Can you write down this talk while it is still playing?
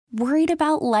Worried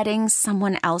about letting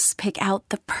someone else pick out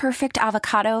the perfect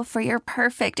avocado for your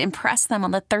perfect impress them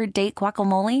on the third date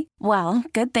guacamole? Well,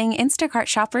 good thing Instacart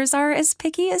shoppers are as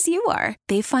picky as you are.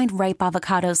 They find ripe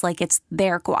avocados like it's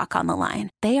their guac on the line.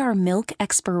 They are milk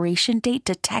expiration date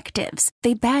detectives.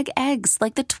 They bag eggs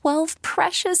like the 12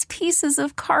 precious pieces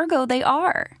of cargo they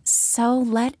are. So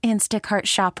let Instacart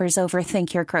shoppers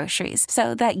overthink your groceries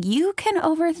so that you can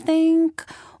overthink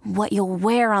what you'll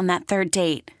wear on that third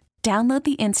date. Download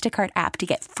the Instacart app to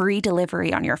get free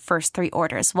delivery on your first 3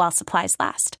 orders while supplies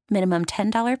last. Minimum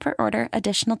 $10 per order.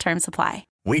 Additional terms apply.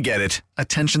 We get it.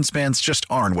 Attention spans just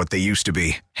aren't what they used to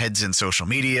be. Heads in social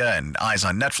media and eyes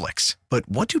on Netflix. But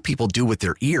what do people do with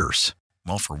their ears?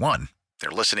 Well, for one, they're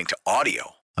listening to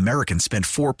audio. Americans spend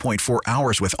 4.4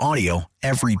 hours with audio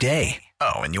every day.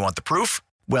 Oh, and you want the proof?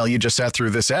 Well, you just sat through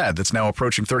this ad that's now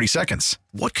approaching 30 seconds.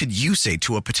 What could you say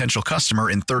to a potential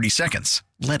customer in 30 seconds?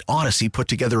 Let Odyssey put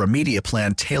together a media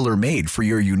plan tailor-made for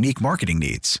your unique marketing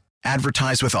needs.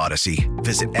 Advertise with Odyssey.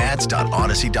 Visit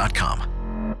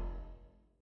ads.odyssey.com.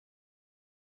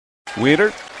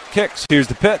 Wheeler kicks. Here's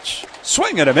the pitch.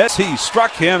 Swing and a miss. He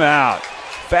struck him out.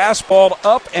 Fastball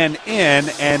up and in,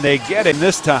 and they get him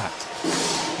this time.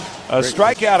 A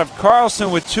strikeout of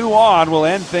Carlson with 2 on will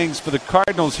end things for the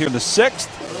Cardinals here in the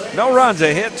 6th. No runs,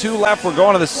 a hit, 2 left. We're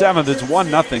going to the 7th. It's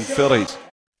 1-0 Phillies.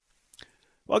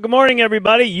 Well, good morning,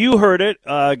 everybody. You heard it.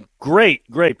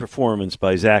 Great performance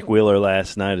by Zach Wheeler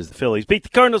last night as the Phillies beat the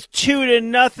Cardinals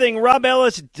 2-0. Rob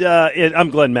Ellis, I'm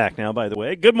Glenn Mack now, by the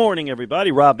way. Good morning,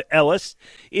 everybody. Rob Ellis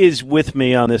is with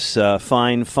me on this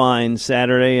fine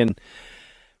Saturday. And,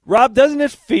 Rob, doesn't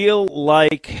it feel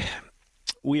like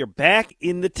we are back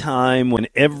in the time when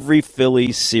every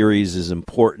Phillies series is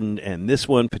important, and this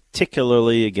one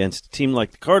particularly against a team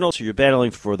like the Cardinals, who you're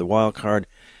battling for the wild card?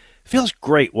 Feels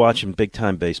great watching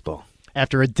big-time baseball.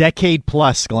 After a decade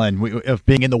plus, Glenn, of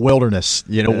being in the wilderness,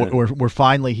 we're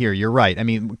finally here. You're right. I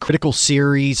mean, critical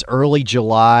series, early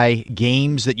July,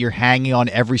 games that you're hanging on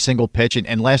every single pitch,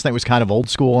 and last night was kind of old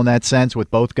school in that sense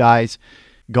with both guys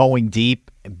going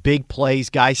deep. Big plays,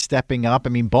 guys stepping up. I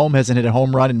mean, Bohm hasn't hit a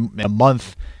home run in a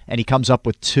month, and he comes up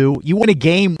with 2. You win a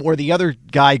game where the other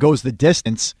guy goes the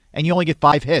distance, and you only get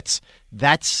 5 hits.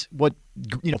 That's what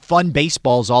fun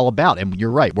baseball is all about. And you're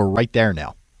right, we're right there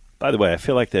now. By the way, I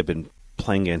feel like they've been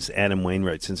playing against Adam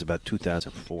Wainwright since about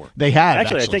 2004. They have,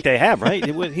 actually. I think they have, right?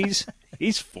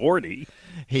 He's 40.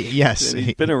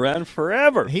 He's been around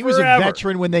forever. He was a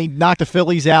veteran when they knocked the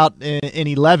Phillies out in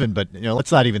 11, but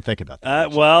let's not even think about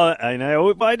that. Well,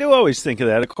 I do always think of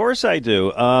that. Of course I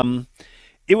do.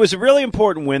 It was a really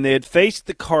important win. They had faced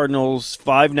the Cardinals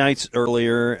 5 nights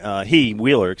earlier.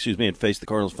 Wheeler, had faced the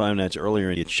Cardinals 5 nights earlier,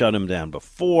 and he had shut them down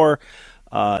before.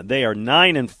 They are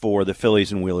 9-4, the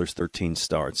Phillies and Wheeler's 13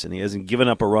 starts, and he hasn't given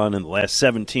up a run in the last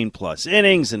 17-plus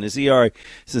innings, and his ERA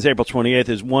since April 28th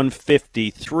is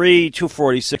 153,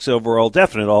 246 overall.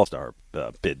 Definite all-star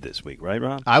bid this week, right,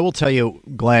 Ron? I will tell you,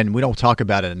 Glenn, we don't talk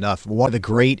about it enough. One of the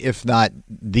great, if not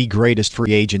the greatest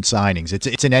free agent signings.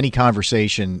 It's in any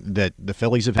conversation that the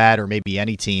Phillies have had or maybe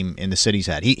any team in the city's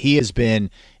had. He has been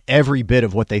every bit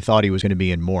of what they thought he was going to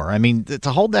be and more. I mean,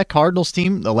 to hold that Cardinals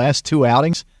team the last 2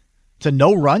 outings to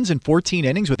no runs in 14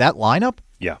 innings with that lineup?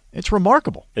 Yeah. It's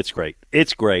remarkable. It's great.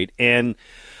 And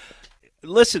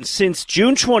listen, since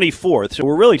June 24th, so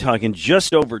we're really talking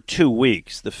just over 2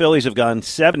 weeks, the Phillies have gone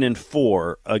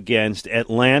 7-4 against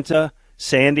Atlanta,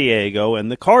 San Diego,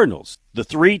 and the Cardinals, the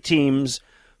 3 teams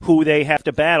who they have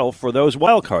to battle for those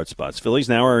wild card spots. Phillies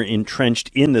now are entrenched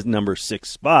in the number 6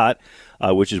 spot,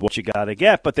 which is what you got to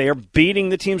get, but they are beating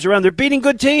the teams around. They're beating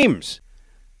good teams.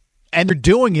 And they're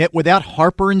doing it without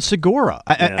Harper and Segura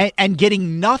and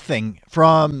getting nothing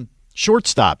from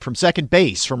shortstop, from second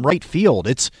base, from right field.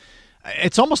 It's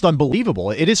almost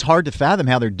unbelievable. It is hard to fathom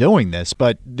how they're doing this,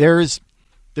 but there's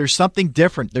something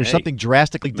different. There's something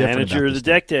drastically different. Manager of the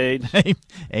decade.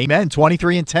 Amen.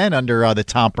 23-10 under the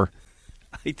Tomper.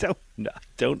 I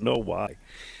don't know why.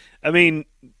 I mean,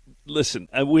 listen,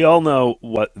 we all know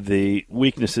what the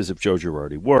weaknesses of Joe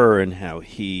Girardi were and how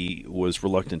he was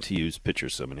reluctant to use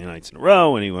pitchers so many nights in a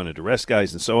row, and he wanted to rest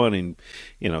guys and so on, and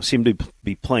seemed to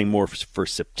be playing more for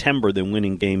September than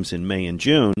winning games in May and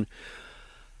June.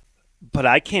 But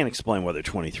I can't explain why they're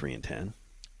 23-10.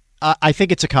 I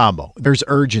think it's a combo. There's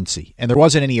urgency, and there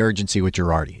wasn't any urgency with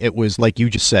Girardi. It was like you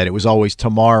just said. It was always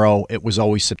tomorrow. It was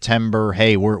always September.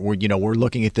 Hey, we're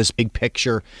looking at this big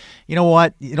picture. You know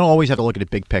what? You don't always have to look at a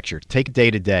big picture. Take it day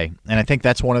to day, and I think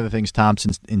that's one of the things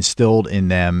Thompson's instilled in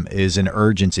them is an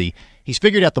urgency. He's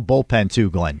figured out the bullpen too,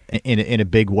 Glenn, in a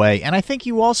big way, and I think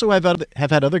you also have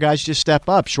had other guys just step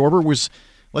up. Schwarber was,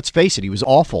 let's face it, he was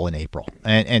awful in April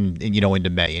and into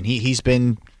May, and he's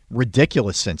been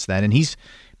ridiculous since then. And he's,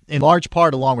 in large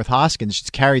part, along with Hoskins,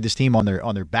 just carried this team on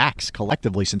their backs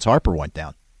collectively since Harper went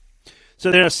down. So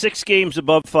they're 6 games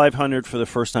above 500 for the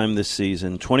first time this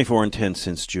season, 24-10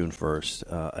 since June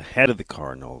 1st, ahead of the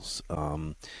Cardinals.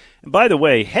 And by the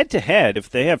way, head-to-head,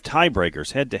 if they have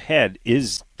tiebreakers, head-to-head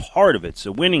is part of it.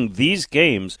 So winning these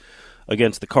games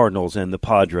against the Cardinals and the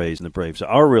Padres and the Braves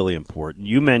are really important.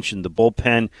 You mentioned the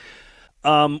bullpen.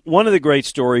 One of the great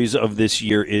stories of this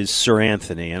year is Sir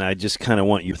Anthony, and I just kind of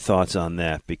want your thoughts on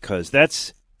that because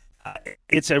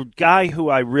it's a guy who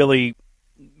I really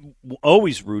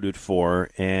always rooted for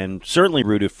and certainly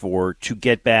rooted for to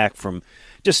get back from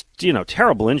just,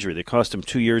 terrible injury that cost him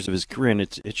 2 years of his career, and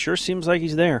it sure seems like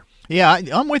he's there. Yeah,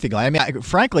 I'm with you, Glenn. I mean,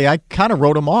 frankly, I kind of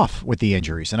wrote him off with the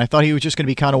injuries, and I thought he was just going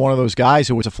to be kind of one of those guys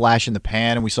who was a flash in the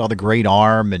pan, and we saw the great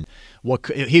arm, and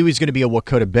he was going to be a what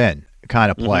could have been kind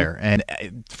of player. Mm-hmm. And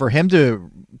for him to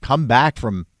come back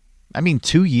from,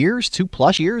 2 years,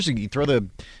 2+ years, you throw the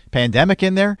pandemic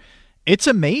in there, it's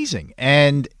amazing.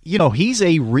 And he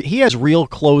has real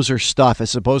closer stuff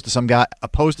as opposed to some guy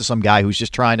who's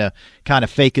just trying to kind of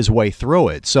fake his way through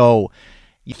it. So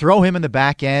you throw him in the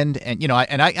back end, and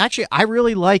I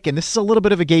really like, and this is a little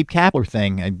bit of a Gabe Kapler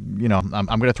thing. I'm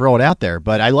going to throw it out there,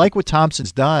 but I like what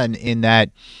Thompson's done in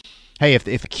that. Hey, if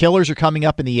the killers are coming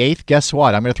up in the 8th, guess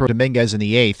what? I'm going to throw Dominguez in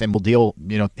the 8th, and we'll deal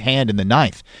hand in the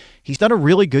 9th. He's done a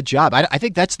really good job. I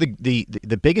think that's the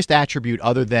biggest attribute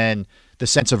other than the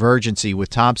sense of urgency with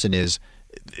Thompson is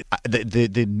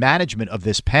the management of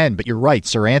this pen. But you're right,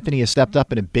 Sir Anthony has stepped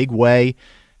up in a big way.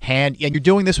 And you're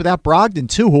doing this without Brogdon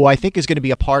too, who I think is going to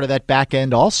be a part of that back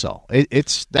end also.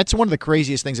 That's one of the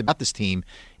craziest things about this team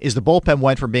is the bullpen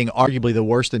went from being arguably the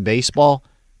worst in baseball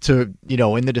to,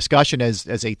 in the discussion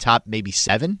as a top maybe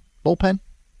 7 bullpen?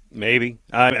 Maybe.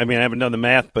 I haven't done the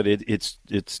math, but it's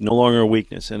no longer a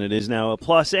weakness, and it is now a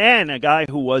plus. And a guy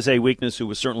who was a weakness, who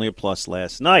was certainly a plus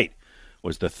last night,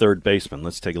 was the third baseman.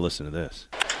 Let's take a listen to this.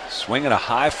 Swinging a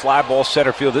high fly ball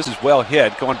center field. This is well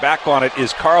hit. Going back on it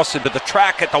is Carlson to the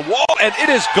track at the wall, and it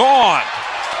is gone.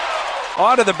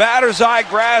 Onto the batter's eye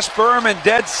grass berm in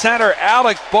dead center.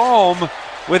 Alec Bohm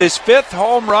with his 5th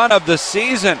home run of the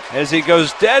season as he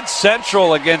goes dead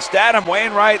central against Adam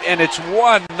Wainwright, and it's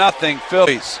 1-0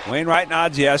 Phillies. Wainwright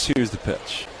nods yes. Here's the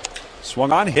pitch.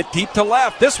 Swung on, hit deep to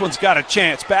left. This one's got a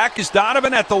chance. Back is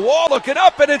Donovan at the wall, looking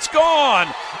up, and it's gone.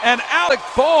 And Alec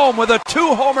Bohm with a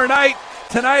 2-homer night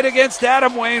tonight against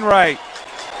Adam Wainwright.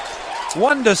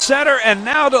 One to center and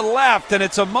now to left, and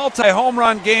it's a multi-home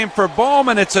run game for Bohm,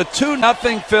 and it's a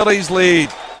 2-0 Phillies lead.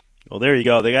 Well, there you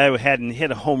go. The guy who hadn't hit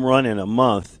a home run in a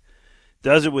month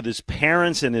does it with his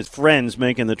parents and his friends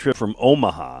making the trip from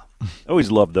Omaha. I always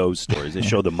love those stories. They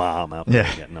show the mom out there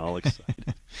getting all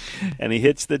excited. And he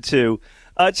hits the 2.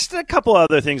 Just a couple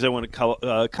other things I want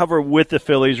to cover with the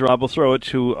Phillies, Rob. We'll throw it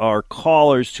to our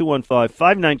callers,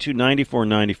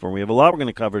 215-592-9494. We have a lot we're going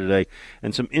to cover today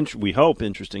and some, we hope,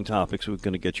 interesting topics we're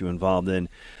going to get you involved in.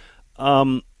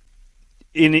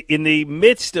 In the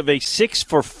midst of a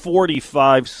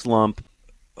 6-for-45 slump,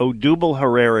 Odubel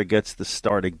Herrera gets the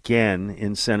start again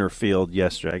in center field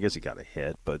yesterday. I guess he got a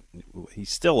hit, but he's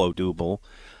still Odubel.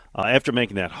 After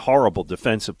making that horrible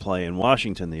defensive play in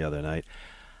Washington the other night,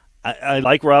 I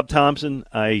like Rob Thompson.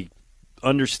 I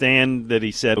understand that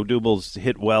he said Odubel's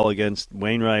hit well against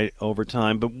Wainwright over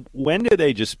time, but when do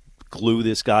they just glue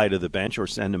this guy to the bench or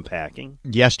send him packing?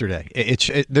 Yesterday.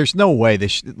 There's no way.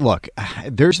 Look,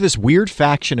 there's this weird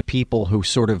faction of people who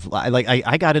sort of,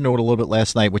 I got into it a little bit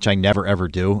last night, which I never ever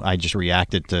do. I just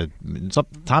reacted to,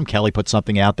 Tom Kelly put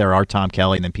something out there, our Tom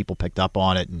Kelly, and then people picked up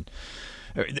on it. And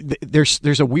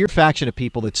there's a weird faction of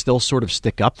people that still sort of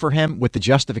stick up for him with the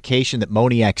justification that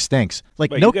Moniak stinks.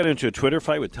 Wait, you got into a Twitter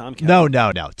fight with Tom Kelly?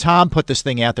 No. Tom put this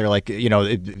thing out there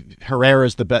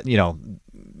Herrera's the best,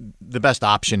 the best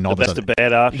option. The best of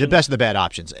bad options? The best of the bad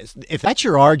options. If that's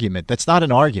your argument, that's not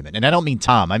an argument. And I don't mean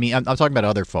Tom. I mean, I'm talking about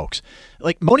other folks.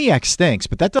 Moniak stinks,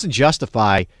 but that doesn't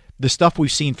justify the stuff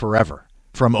we've seen forever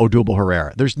from Odubel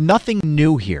Herrera. There's nothing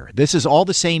new here. This is all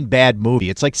the same bad movie.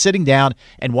 It's like sitting down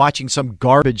and watching some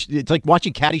garbage. It's like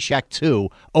watching Caddyshack 2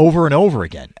 over and over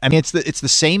again. I mean, it's the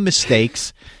same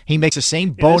mistakes. He makes the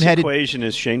same boneheaded equation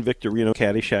as Shane Victorino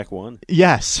Caddyshack 1.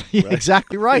 Yes, right?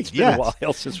 Exactly right. It's been a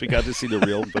while since we got to see the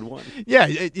real good one. Yeah,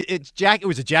 it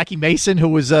was Jackie Mason who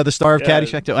was the star of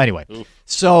Caddyshack 2. Anyway,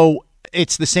 so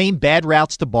it's the same bad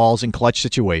routes to balls in clutch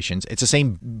situations. It's the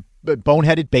same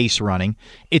boneheaded base running.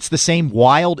 It's the same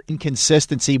wild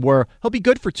inconsistency where he'll be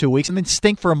good for 2 weeks and then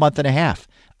stink for a month and a half.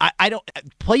 I don't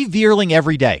play Vierling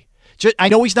every day. I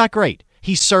know he's not great.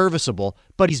 He's serviceable,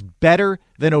 but he's better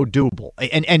than Odubel.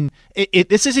 And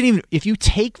this isn't even, if you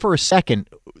take for a second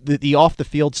the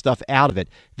off-the-field stuff out of it.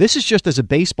 This is just as a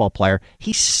baseball player.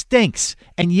 He stinks.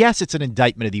 And yes, it's an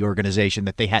indictment of the organization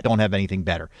that they don't have anything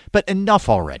better. But enough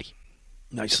already.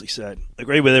 Nicely said.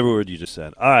 Agree with every word you just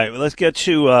said. All right, well, let's get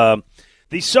to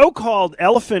the so-called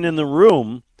elephant in the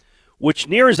room, which,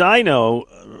 near as I know,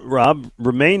 Rob,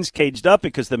 remains caged up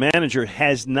because the manager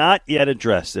has not yet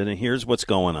addressed it. And here's what's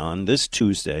going on. This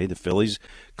Tuesday, the Phillies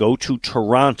go to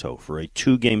Toronto for a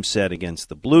 2-game set against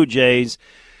the Blue Jays.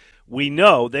 We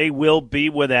know they will be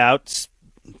without,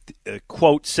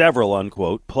 quote, several,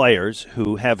 unquote, players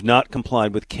who have not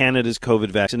complied with Canada's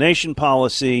COVID vaccination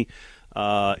policy.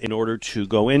 In order to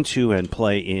go into and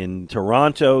play in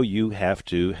Toronto, you have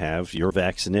to have your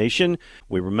vaccination.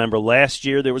 We remember last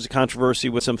year there was a controversy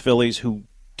with some Phillies who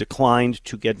declined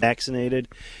to get vaccinated.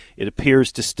 It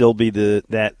appears to still be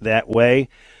that way.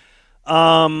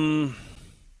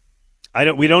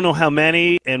 We don't know how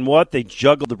many and what. They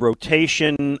juggled the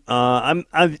rotation. I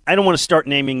don't want to start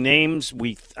naming names.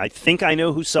 I think I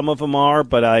know who some of them are,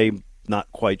 but I'm not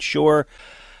quite sure.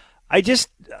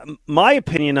 My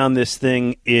opinion on this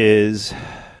thing is,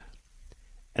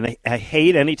 and I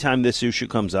hate any time this issue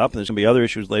comes up, and there's going to be other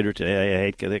issues later today, I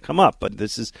hate they come up, but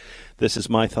this is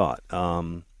my thought.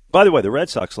 By the way, the Red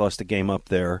Sox lost a game up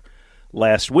there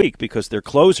last week because their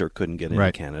closer couldn't get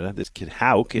into Canada, this kid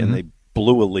Houck, and they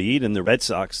blew a lead, and the Red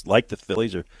Sox, like the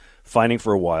Phillies, are fighting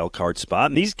for a wild card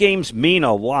spot. And these games mean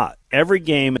a lot. Every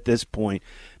game at this point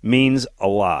means a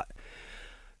lot.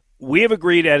 We have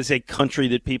agreed as a country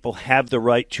that people have the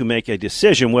right to make a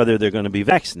decision whether they're going to be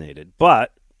vaccinated.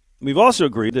 But we've also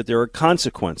agreed that there are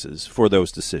consequences for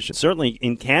those decisions. Certainly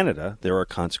in Canada, there are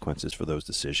consequences for those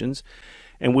decisions.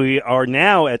 And we are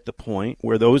now at the point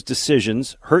where those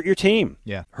decisions hurt your team,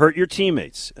 hurt your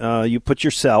teammates. You put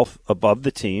yourself above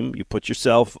the team. You put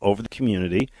yourself over the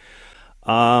community.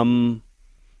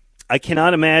 I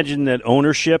cannot imagine that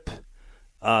ownership,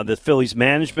 the Phillies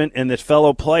management, and the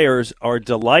fellow players are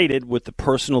delighted with the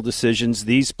personal decisions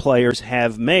these players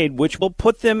have made, which will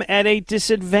put them at a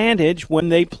disadvantage when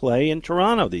they play in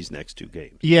Toronto these next 2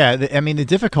 games. Yeah, the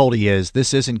difficulty is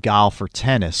this isn't golf or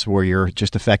tennis where you're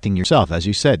just affecting yourself. As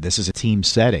you said, this is a team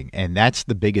setting, and that's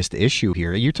the biggest issue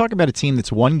here. You're talking about a team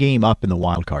that's 1 game up in the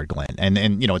wild card, Glenn, and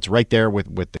it's right there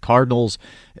with the Cardinals.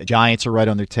 Giants are right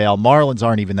on their tail. Marlins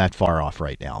aren't even that far off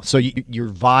right now. So you're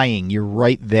vying. You're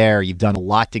right there. You've done a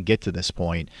lot to get to this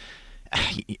point.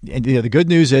 And, the good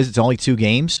news is it's only 2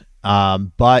 games,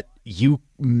 but you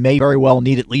may very well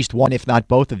need at least one, if not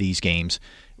both of these games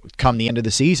come the end of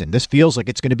the season. This feels like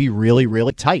it's going to be really,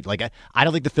 really tight. Like I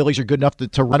don't think the Phillies are good enough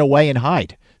to run away and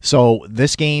hide. So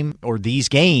this game or these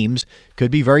games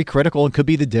could be very critical and could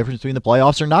be the difference between the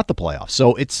playoffs or not the playoffs.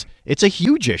 So it's a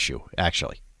huge issue,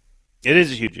 actually. It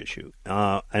is a huge issue,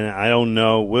 and I don't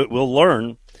know. We'll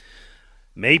learn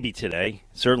maybe today,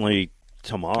 certainly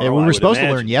tomorrow. Yeah, we were supposed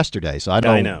to learn yesterday, so I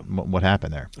don't know what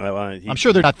happened there. I'm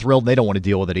sure they're not thrilled. They don't want to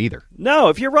deal with it either. No,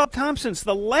 if you're Rob Thompson, it's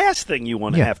the last thing you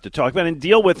want to have to talk about and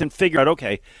deal with and figure out,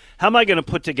 okay, how am I going to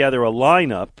put together a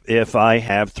lineup if I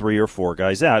have 3 or 4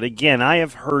 guys out? Again, I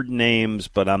have heard names,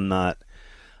 but I'm not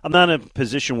in a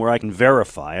position where I can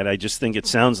verify it. I just think it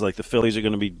sounds like the Phillies are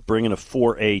going to be bringing a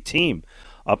 4A team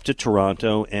up to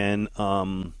Toronto, and,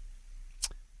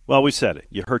 we said it.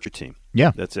 You hurt your team.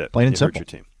 Yeah. That's it. Plain and simple.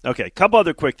 Hurt your team. Okay, a couple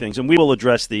other quick things, and we will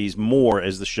address these more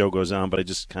as the show goes on, but I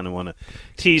just kind of want to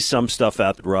tease some stuff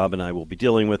out that Rob and I will be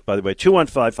dealing with. By the way,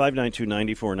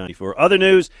 215-592-9494. Other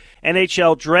news,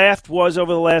 NHL draft was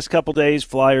over the last couple days.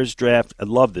 Flyers draft. I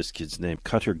love this kid's name,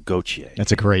 Cutter Gauthier.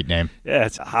 That's a great name. Yeah,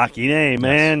 it's a hockey name,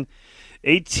 man.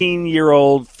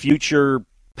 18-year-old future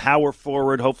power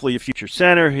forward, hopefully a future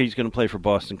center. He's going to play for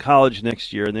Boston College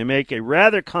next year, and they make a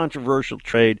rather controversial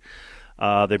trade.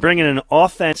 They bring in an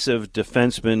offensive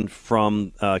defenseman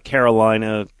from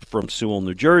Carolina, from Sewell,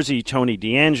 New Jersey, Tony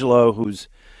DeAngelo, who's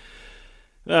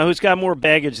got more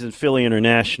baggage than Philly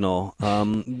International.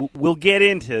 We'll get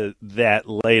into that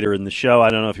later in the show. I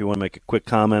don't know if you want to make a quick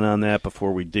comment on that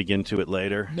before we dig into it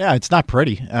later. Yeah, it's not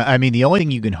pretty. I mean, the only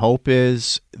thing you can hope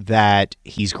is that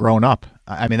he's grown up.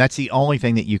 I mean, that's the only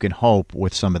thing that you can hope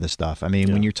with some of the stuff. I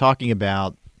mean, when you're talking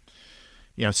about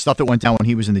stuff that went down when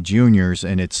he was in the juniors,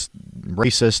 and it's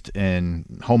racist and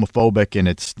homophobic, and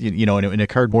it's and it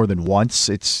occurred more than once.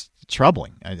 It's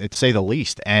troubling, to say the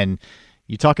least. And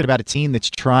you're talking about a team that's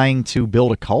trying to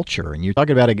build a culture, and you're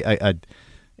talking about a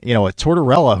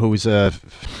Tortorella who's a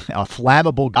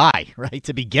flammable guy, right,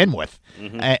 to begin with.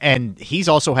 Mm-hmm. And he's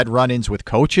also had run-ins with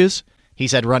coaches.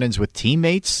 He's had run-ins with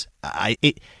teammates.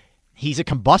 He's a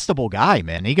combustible guy,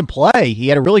 man. He can play. He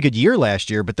had a really good year last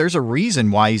year, but there's a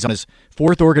reason why he's on his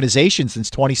 4th organization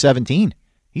since 2017.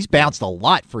 He's bounced a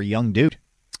lot for a young dude.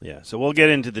 Yeah, so we'll get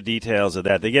into the details of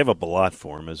that. They gave up a lot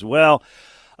for him as well.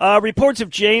 Reports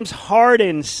of James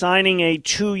Harden signing a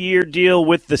 2-year deal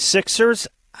with the Sixers.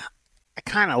 I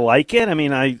kind of like it. I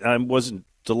mean, I wasn't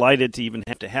delighted to even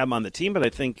have to have him on the team, but I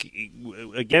think,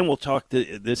 again, we'll talk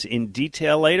this in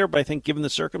detail later, but I think given the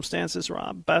circumstances,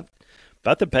 Rob,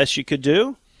 about the best you could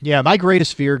do. Yeah, my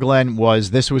greatest fear, Glenn, was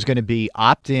this was going to be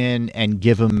opt-in and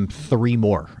give him 3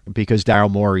 more because Daryl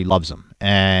Morey loves him.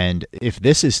 And if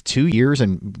this is 2 years,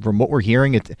 and from what we're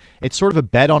hearing, it's sort of a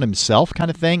bet on himself kind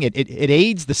of thing. It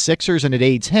aids the Sixers and it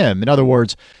aids him. In other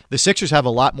words, the Sixers have a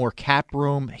lot more cap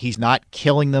room. He's not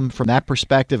killing them from that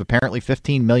perspective. Apparently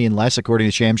 $15 million less, according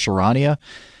to Shams Charania.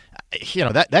 You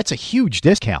know, that's a huge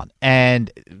discount.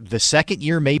 And the second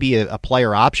year may be a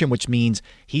player option, which means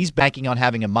he's banking on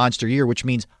having a monster year, which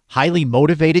means highly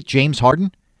motivated James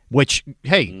Harden, which,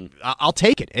 hey, I'll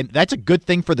take it. And that's a good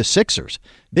thing for the Sixers.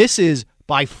 This is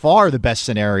by far the best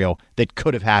scenario that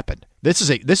could have happened. This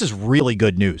is really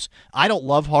good news. I don't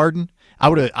love Harden. I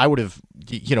would have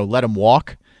let him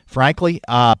walk, frankly.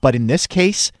 But in this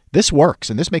case, this works,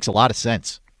 and this makes a lot of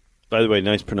sense. By the way,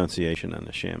 nice pronunciation on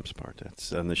the Shams part.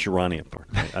 That's on the Charania part.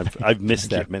 I've missed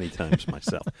that many times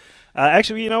myself.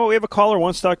 Actually, we have a caller who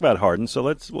wants to talk about Harden, so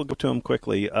we'll go to him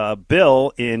quickly.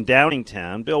 Bill in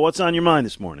Downingtown. Bill, what's on your mind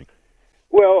this morning?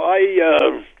 Well,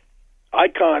 I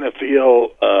kind of feel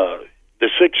the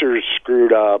Sixers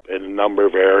screwed up in a number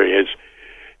of areas.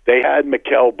 They had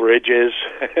Mikal Bridges.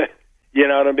 You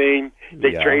know what I mean?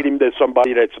 They trade him to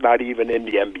somebody that's not even in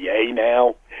the NBA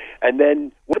now. And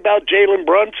then what about Jalen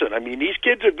Brunson? I mean, these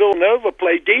kids at Villanova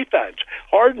play defense.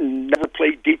 Harden never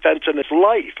played defense in his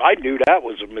life. I knew that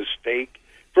was a mistake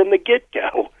from the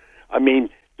get-go. I mean,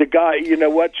 the guy, you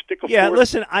know what?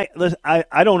 Listen, I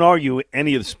don't argue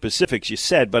any of the specifics you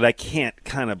said, but I can't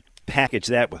kind of package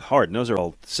that with Harden. Those are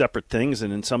all separate things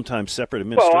and then sometimes separate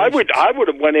administrations. Well, I would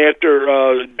have went after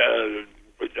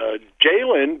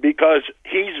Jalen because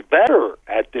he's better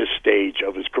at this stage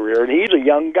of his career, and he's a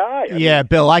young guy. I mean,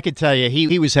 Bill, I could tell you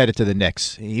he was headed to the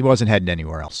Knicks. He wasn't heading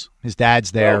anywhere else. His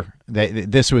dad's there.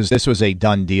 This was a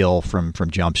done deal from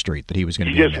Jump Street that he was going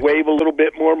to be. You just waive a little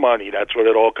bit more money. That's what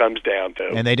it all comes down to.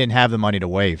 And they didn't have the money to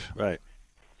waive. Right.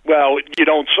 Well, you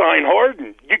don't sign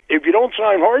Harden. If you don't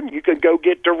sign Harden, you can go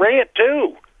get Durant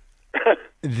too.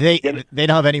 They don't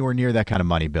have anywhere near that kind of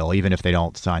money, Bill, even if they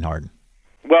don't sign Harden.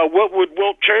 Well, what would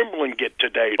Wilt Chamberlain get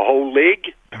today? The whole league?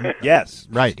 Yes.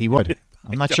 Right, he would.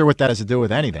 I'm not sure what that has to do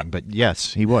with anything, but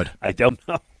yes, he would. I don't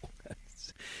know.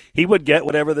 He would get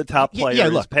whatever the top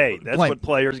player is paid. That's what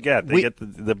players get. They get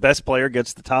the best player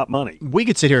gets the top money. We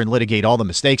could sit here and litigate all the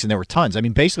mistakes, and there were tons. I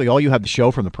mean, basically all you have to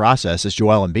show from the process is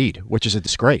Joel Embiid, which is a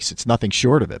disgrace. It's nothing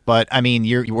short of it. But, I mean,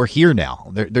 we're here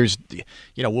now. There's,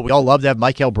 would we all love to have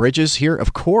Mikal Bridges here?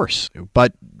 Of course.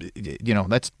 But,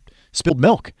 that's spilled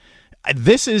milk.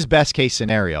 This is best case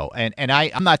scenario, and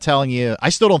I'm not telling you. I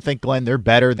still don't think, Glenn, they're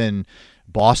better than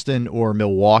Boston or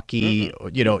Milwaukee. Or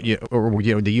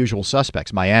the usual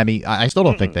suspects, Miami. I still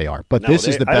don't think they are. But this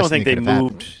is the best. I don't think thing they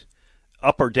moved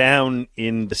up or down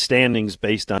in the standings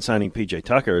based on signing PJ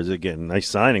Tucker. Is again nice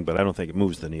signing, but I don't think it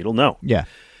moves the needle. No. Yeah.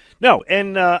 No,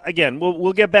 and again,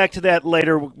 we'll get back to that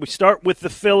later. We start with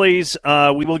the Phillies.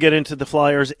 We will get into the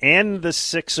Flyers and the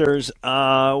Sixers.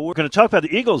 We're going to talk about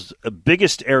the Eagles'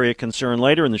 biggest area of concern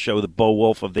later in the show with Bo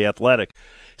Wolf of The Athletic.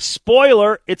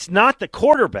 Spoiler, it's not the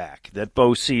quarterback that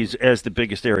Bo sees as the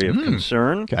biggest area of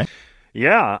concern. Okay.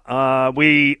 Yeah,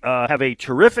 we have a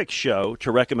terrific show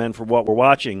to recommend for what we're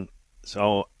watching.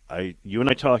 So you and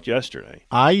I talked yesterday.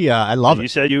 I love it. You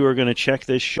said you were going to check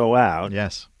this show out.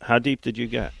 Yes. How deep did you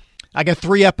get? I got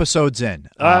 3 episodes in.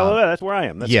 Well, that's where I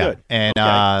am. That's good. And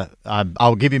okay.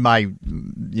 I'll give you my,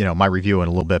 my review in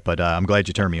a little bit, but I'm glad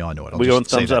you turned me on to it. We're going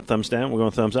thumbs up, thumbs down. We're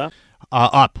going thumbs up.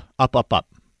 Up.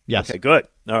 Yes. Okay, good.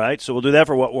 All right, so we'll do that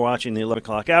for what we're watching the 11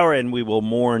 o'clock hour, and we will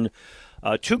mourn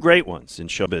 2 great ones in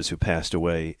showbiz who passed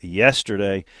away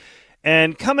yesterday.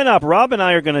 And coming up, Rob and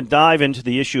I are going to dive into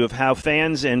the issue of how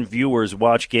fans and viewers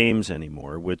watch games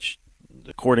anymore, which,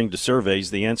 according to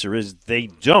surveys, the answer is they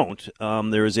don't.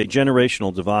 There is a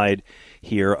generational divide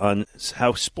here on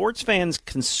how sports fans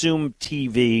consume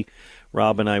TV.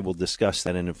 Rob and I will discuss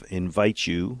that and invite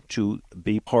you to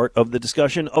be part of the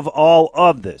discussion of all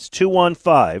of this.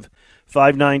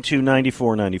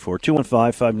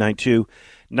 215-592-9494.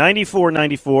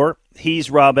 215-592-9494. He's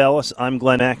Rob Ellis. I'm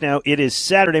Glenn Macnow. It is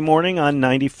Saturday morning on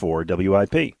 94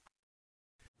 WIP.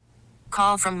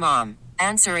 Call from mom.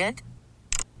 Answer it.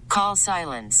 Call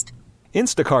silenced.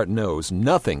 Instacart knows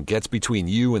nothing gets between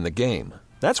you and the game.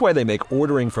 That's why they make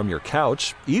ordering from your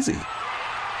couch easy.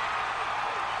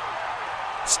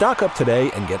 Stock up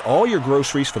today and get all your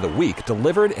groceries for the week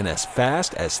delivered in as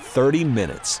fast as 30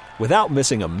 minutes without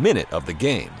missing a minute of the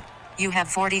game. You have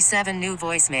 47 new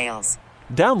voicemails.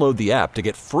 Download the app to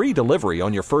get free delivery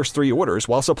on your first 3 orders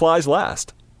while supplies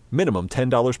last. Minimum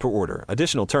 $10 per order.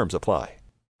 Additional terms apply.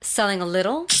 Selling a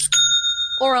little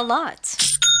or a lot?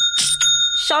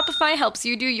 Shopify helps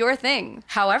you do your thing,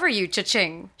 however you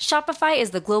cha-ching. Shopify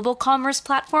is the global commerce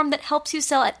platform that helps you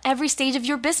sell at every stage of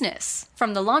your business.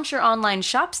 From the launch your online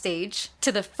shop stage,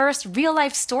 to the first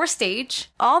real-life store stage,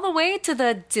 all the way to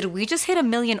the did we just hit 1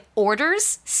 million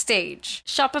orders stage.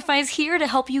 Shopify's here to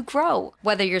help you grow.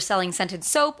 Whether you're selling scented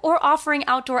soap or offering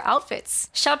outdoor outfits,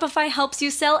 Shopify helps you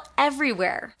sell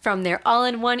everywhere. From their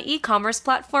all-in-one e-commerce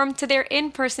platform to their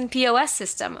in-person POS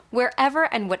system, wherever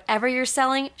and whatever you're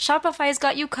selling, Shopify's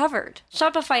got you covered.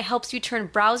 Shopify helps you turn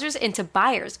browsers into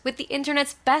buyers with the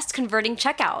internet's best converting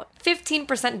checkout.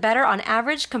 15% better on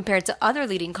average compared to other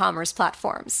leading commerce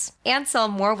platforms. And sell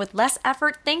more with less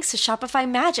effort thanks to Shopify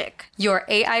Magic, your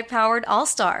AI-powered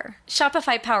all-star.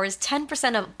 Shopify powers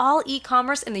 10% of all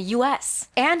e-commerce in the U.S.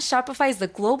 And Shopify is the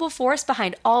global force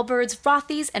behind Allbirds,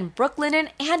 Rothy's, and Brooklinen,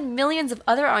 and millions of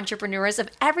other entrepreneurs of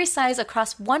every size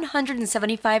across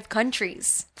 175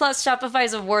 countries. Plus,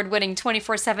 Shopify's award-winning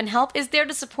 24/7 help is there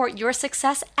to support your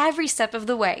success every step of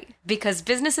the way. Because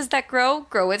businesses that grow,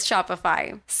 grow with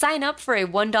Shopify. Sign up for a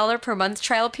 $1 per month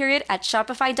trial period at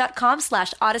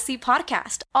shopify.com/Odyssey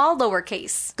Podcast, all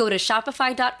lowercase. Go to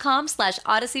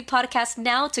shopify.com/Odyssey Podcast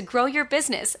now to grow your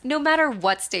business, no matter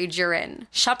what stage you're in.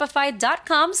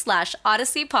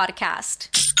 Shopify.com/Odyssey Podcast.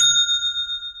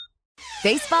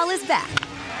 Baseball is back,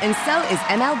 and so is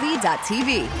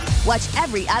MLB.tv. Watch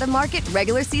every out-of-market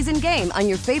regular season game on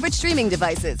your favorite streaming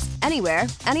devices, anywhere,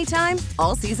 anytime,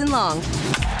 all season long.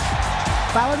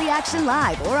 Follow the action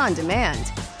live or on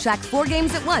demand. Track 4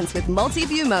 games at once with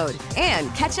multi-view mode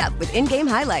and catch up with in-game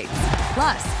highlights.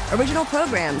 Plus, original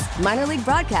programs, minor league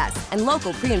broadcasts, and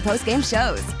local pre- and post-game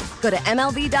shows. Go to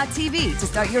MLB.tv to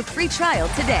start your free trial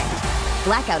today.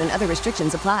 Blackout and other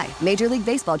restrictions apply. Major League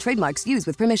Baseball trademarks used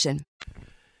with permission.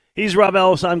 He's Rob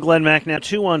Ellis. I'm Glenn McNabb.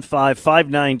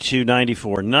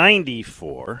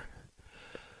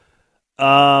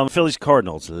 215-592-9494. Phillies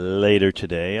Cardinals later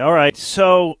today. All right,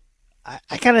 so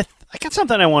I got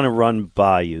something I want to run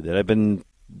by you that I've been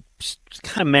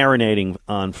kind of marinating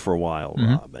on for a while,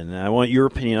 Rob, and I want your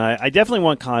opinion. I definitely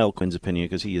want Kyle Quinn's opinion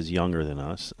because he is younger than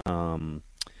us. And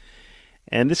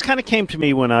this kind of came to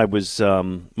me when I was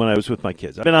with my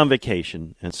kids. I've been on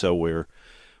vacation, and so we're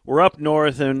up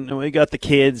north, and we got the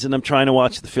kids, and I'm trying to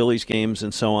watch the Phillies games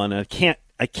and so on. And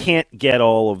I can't get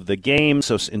all of the games,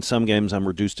 so in some games I'm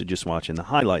reduced to just watching the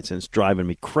highlights, and it's driving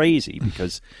me crazy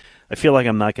because I feel like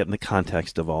I'm not getting the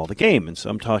context of all the game. And so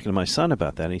I'm talking to my son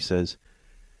about that, and he says,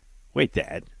 "Wait,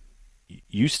 Dad,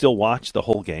 you still watch the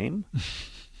whole game?"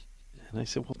 And I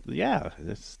said, "Well, yeah,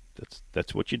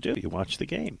 that's what you do. You watch the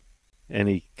game." And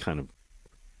he kind of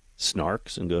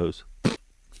snarks and goes,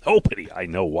 "Nobody I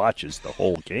know watches the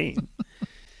whole game."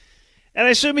 And I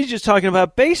assume he's just talking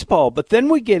about baseball. But then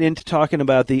we get into talking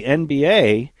about the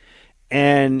NBA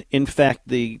and, in fact,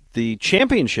 the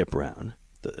championship round,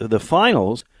 the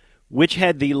finals, which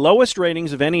had the lowest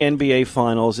ratings of any NBA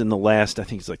finals in the last, I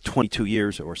think it's like 22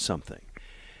 years or something.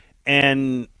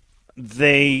 And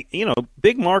they,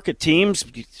 big market teams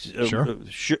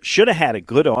should have had a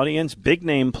good audience, big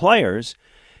name players.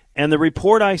 And the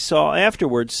report I saw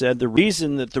afterwards said the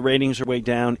reason that the ratings are way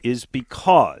down is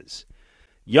because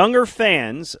younger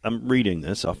fans, I'm reading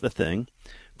this off the thing,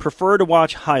 prefer to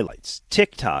watch highlights,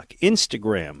 TikTok,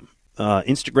 Instagram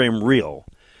Reel.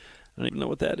 I don't even know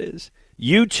what that is.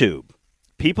 YouTube.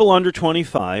 People under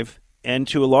 25, and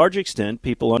to a large extent,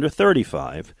 people under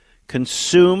 35,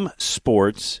 consume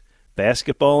sports,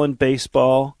 basketball and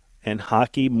baseball, and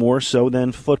hockey more so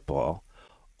than football,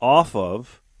 off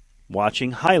of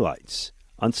watching highlights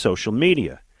on social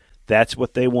media. That's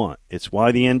what they want. It's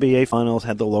why the NBA Finals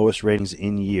had the lowest ratings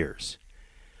in years.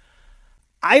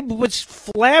 I was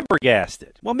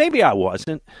flabbergasted. Well, maybe I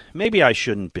wasn't. Maybe I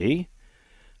shouldn't be.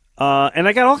 And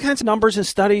I got all kinds of numbers and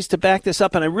studies to back this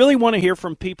up, and I really want to hear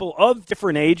from people of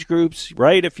different age groups,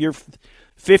 right? If you're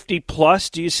 50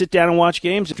 plus, do you sit down and watch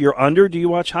games? If you're under, do you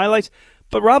watch highlights?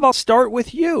 But, Rob, I'll start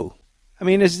with you. I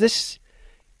mean, is this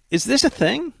a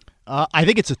thing? I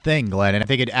think it's a thing, Glenn, and I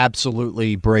think it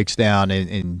absolutely breaks down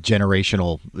in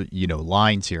generational,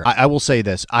 lines here. I will say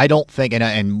this: I don't think,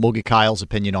 and we'll get Kyle's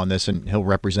opinion on this, and he'll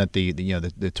represent the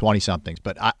 20-somethings.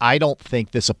 But I don't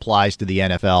think this applies to the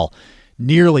NFL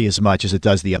nearly as much as it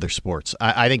does the other sports.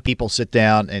 I think people sit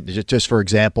down and just for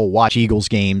example, watch Eagles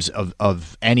games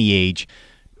of any age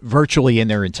virtually in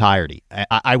their entirety.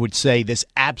 I would say this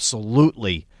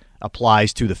absolutely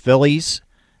applies to the Phillies.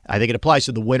 I think it applies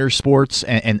to the winter sports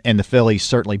and the Phillies,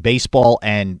 certainly baseball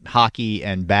and hockey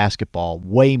and basketball,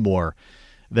 way more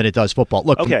than it does football.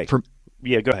 Look, okay.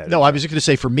 Yeah, go ahead. No, I was just going to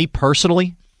say, for me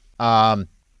personally, I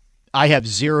have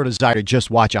zero desire to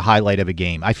just watch a highlight of a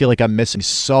game. I feel like I'm missing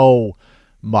so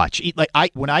much.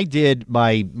 When I did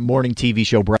my morning TV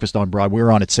show, Breakfast on Broad, we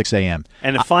were on at 6 a.m.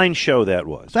 And a fine show that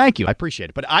was. Thank you. I appreciate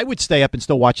it. But I would stay up and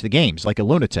still watch the games like a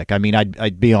lunatic. I mean,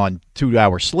 I'd be on 2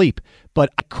 hours sleep, but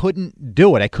I couldn't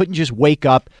do it. I couldn't just wake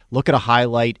up, look at a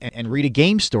highlight, and read a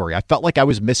game story. I felt like I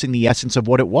was missing the essence of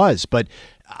what it was. But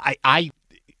I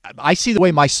see the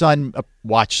way my son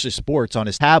watches sports on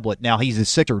his tablet. Now, he's a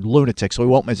Sixer lunatic, so he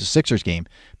won't miss a Sixers game.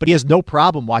 But he has no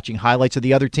problem watching highlights of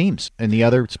the other teams and the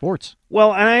other sports.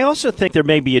 Well, and I also think there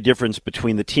may be a difference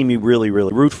between the team you really,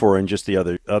 really root for and just the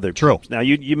other True. teams. Now,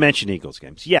 you mentioned Eagles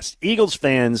games. Yes, Eagles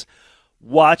fans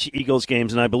watch Eagles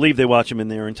games, and I believe they watch them in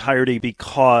their entirety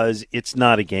because it's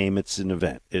not a game, it's an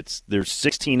event. There's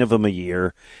 16 of them a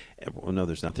year. Well, no,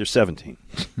 there's not. There's 17.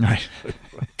 Right.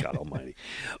 God almighty.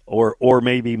 Or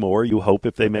maybe more, you hope,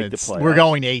 if they make the playoffs. We're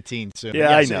going to 18 soon.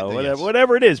 Yeah, yes, I know. yes.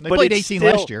 Whatever it is. They played 18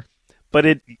 last year.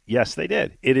 But yes, they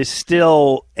did. It is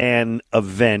still an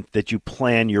event that you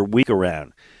plan your week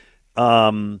around.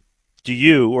 Do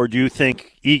you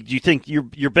think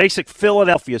your basic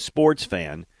Philadelphia sports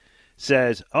fan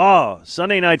says, "Oh,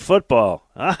 Sunday Night Football,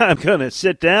 I'm going to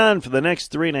sit down for the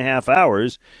next 3.5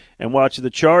 hours and watch the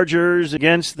Chargers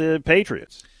against the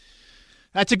Patriots"?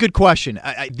 That's a good question.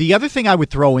 The other thing I would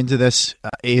throw into this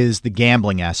is the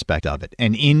gambling aspect of it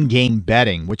and in-game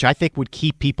betting, which I think would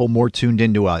keep people more tuned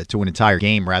into to an entire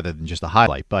game rather than just a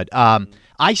highlight. But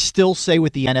I still say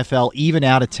with the NFL, even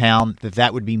out of town,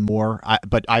 that would be more.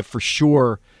 But I for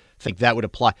sure think that would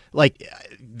apply.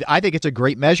 I think it's a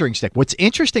great measuring stick. What's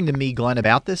interesting to me, Glenn,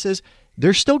 about this is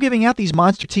they're still giving out these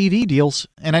monster TV deals,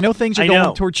 and I know things are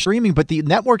going towards streaming, but the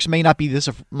networks must not be this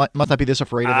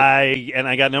afraid of it.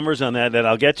 I got numbers on that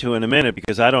I'll get to in a minute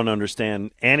because I don't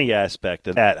understand any aspect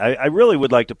of that. I really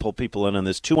would like to pull people in on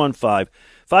this.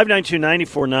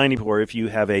 215-592-9494 if you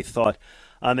have a thought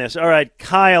on this. All right,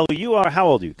 Kyle, how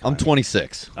old are you, Kyle? I'm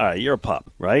 26. All right, you're a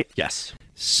pup, right? Yes.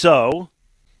 So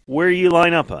where do you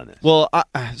line up on this? Well,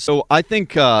 I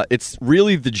think it's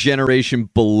really the generation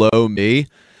below me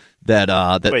that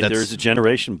there's a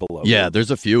generation below. Yeah, there's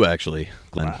a few actually,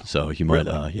 Glenn. Wow. So you might,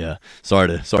 Sorry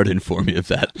to inform you of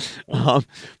that.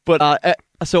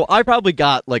 So I probably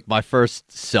got my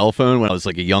first cell phone when I was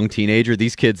a young teenager.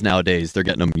 These kids nowadays, they're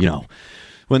getting them,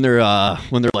 when they're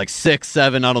 6,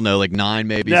 7, I don't know, 9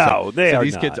 maybe. No, they are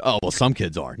these not. kids. Oh well, some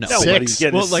kids are. No, nobody's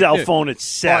getting a cell phone at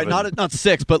 7. Not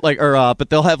 6, but but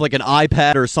they'll have an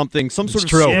iPad or something, some sort of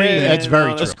screen. That's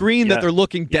very true. A screen that they're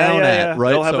looking down at,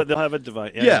 right? They'll have a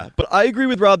device. Yeah, but I agree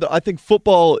with Rob that I think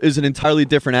football is an entirely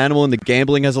different animal, and the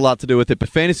gambling has a lot to do with it. But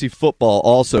fantasy football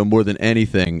also, more than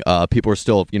anything, people are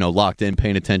still locked in,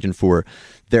 paying attention for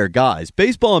their guys.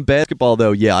 Baseball and basketball,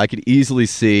 though, yeah, I could easily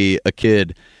see a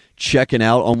kid checking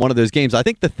out on one of those games. I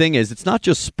think the thing is, it's not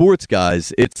just sports,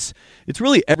 guys. It's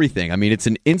really everything. I mean, it's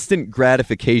an instant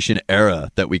gratification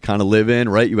era that we kind of live in,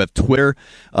 right? You have Twitter.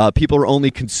 People are only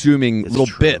consuming little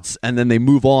bits, and then they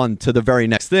move on to the very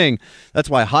next thing. That's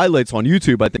why highlights on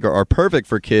YouTube, I think, are perfect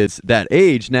for kids that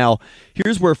age. Now,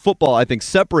 here's where football, I think,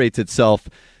 separates itself.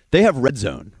 They have Red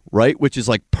Zone, right, which is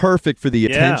perfect for the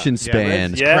attention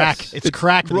span. It's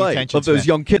crack for the attention of those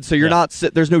young kids. So you're not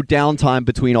there's no downtime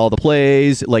between all the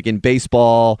plays, like in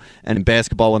baseball and in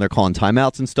basketball when they're calling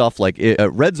timeouts and stuff.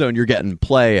 At Red Zone, you're getting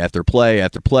play after play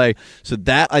after play. So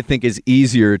that I think is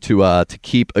easier to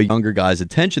keep a younger guy's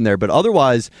attention there. But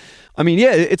otherwise, I mean,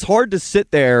 yeah, it's hard to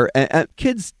sit there, and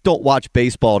kids don't watch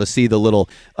baseball to see the little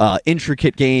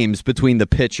intricate games between the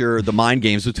pitcher, the mind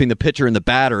games between the pitcher and the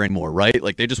batter anymore, right?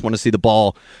 They just want to see the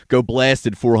ball go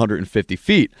blasted 450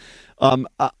 feet.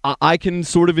 I can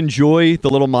sort of enjoy the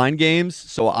little mind games,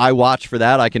 so I watch for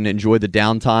that. I can enjoy the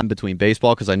downtime between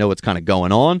baseball because I know what's kind of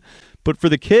going on. But for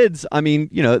the kids, I mean,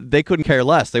 they couldn't care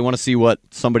less. They want to see what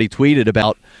somebody tweeted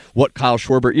about what Kyle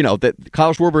Schwarber, that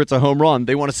Kyle Schwarber, it's a home run.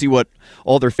 They want to see what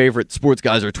all their favorite sports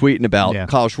guys are tweeting about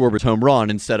Kyle Schwarber's home run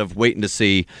instead of waiting to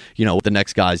see, what the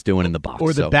next guy's doing in the box.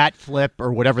 Or the bat flip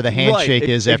or whatever the handshake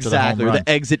is after the home run. Or the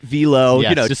exit velo,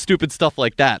 just stupid stuff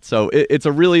like that. So it's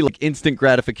a really instant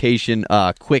gratification,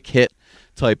 quick hit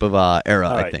type of era,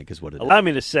 right. I think, is what it is. Allow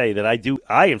me to say that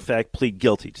I in fact plead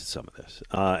guilty to some of this.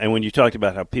 And when you talked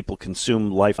about how people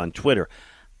consume life on Twitter,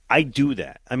 I do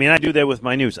that. I mean, I do that with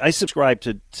my news. I subscribe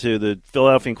to the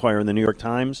Philadelphia Inquirer and the New York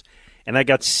Times, and I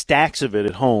got stacks of it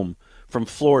at home from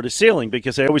floor to ceiling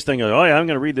because I always think, oh, yeah, I'm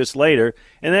going to read this later.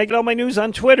 And then I get all my news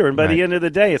on Twitter. And by the end of the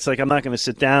day, it's like I'm not going to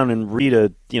sit down and read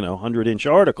a 100-inch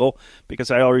article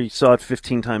because I already saw it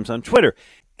 15 times on Twitter.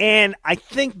 And I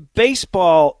think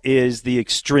baseball is the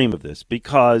extreme of this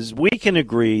because we can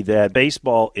agree that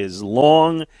baseball is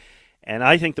long, and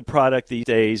I think the product these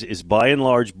days is by and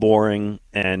large boring.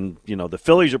 And, the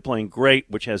Phillies are playing great,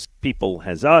 which has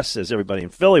us, as everybody in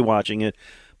Philly watching it.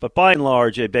 But by and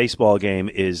large, a baseball game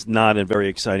is not a very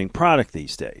exciting product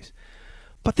these days.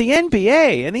 But the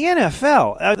NBA and the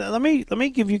NFL, let me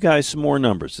give you guys some more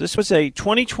numbers. This was a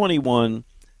 2021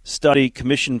 study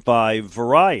commissioned by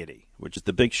Variety, which is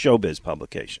the big showbiz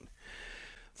publication.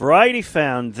 Variety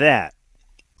found that,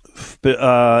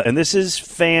 and this is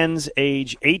fans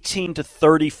age 18 to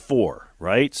 34,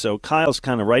 right? So Kyle's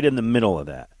kind of right in the middle of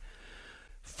that.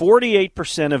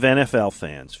 48% of NFL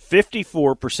fans,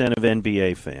 54% of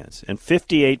NBA fans, and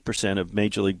 58% of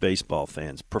Major League Baseball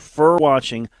fans prefer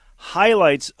watching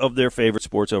highlights of their favorite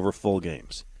sports over full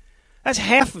games. That's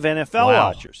half of NFL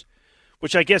watchers,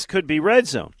 which I guess could be Red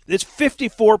Zone. It's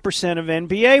 54% of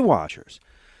NBA watchers,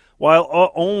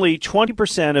 while only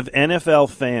 20% of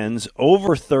NFL fans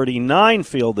over 39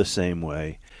 feel the same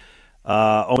way.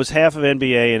 Almost half of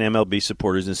NBA and MLB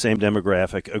supporters in the same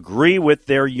demographic agree with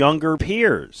their younger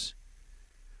peers.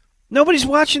 Nobody's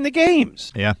watching the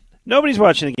games. Yeah. Nobody's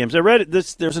watching the games. I read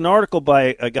this. There's an article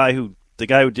by the guy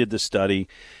who did the study,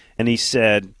 and he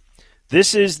said,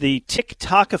 this is the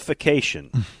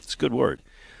TikTokification, it's a good word,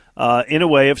 in a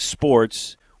way of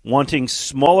sports, wanting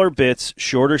smaller bits,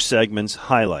 shorter segments,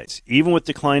 highlights. Even with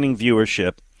declining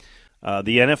viewership,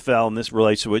 the NFL, and this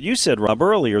relates to what you said, Rob,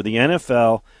 earlier, the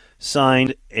NFL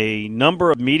signed a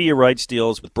number of media rights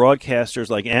deals with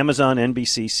broadcasters like Amazon,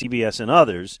 NBC, CBS, and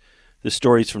others. This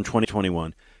story is from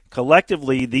 2021.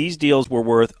 Collectively, these deals were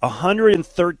worth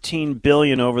 $113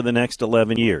 billion over the next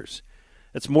 11 years.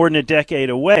 That's more than a decade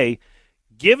away.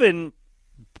 Given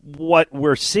what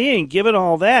we're seeing, given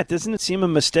all that, doesn't it seem a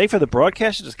mistake for the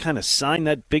broadcasters to kind of sign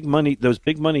those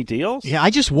big money deals? Yeah,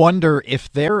 I just wonder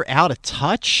if they're out of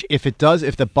touch, if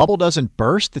the bubble doesn't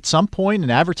burst at some point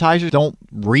and advertisers don't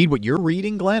read what you're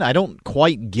reading, Glenn. I don't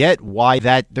quite get why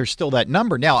there's still that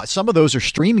number. Now, some of those are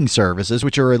streaming services,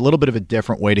 which are a little bit of a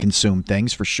different way to consume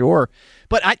things for sure.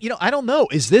 But I don't know.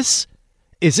 Is this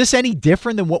any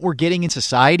different than what we're getting in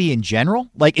society in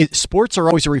general? Sports are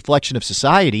always a reflection of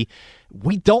society.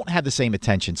 We don't have the same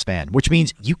attention span, which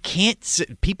means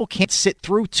people can't sit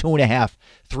through 2.5,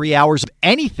 3 hours of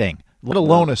anything, let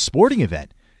alone a sporting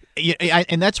event.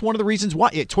 And that's one of the reasons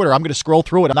why Twitter, I'm going to scroll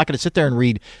through it. I'm not going to sit there and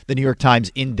read the New York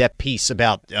Times in-depth piece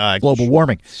about global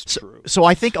warming. So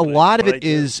I think a lot of it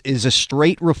is a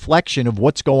straight reflection of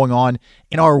what's going on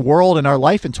in our world and our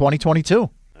life in 2022.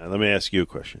 Let me ask you a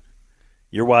question.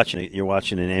 You're watching an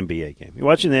NBA game. You're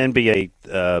watching the NBA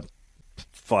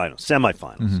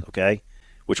semifinals, okay,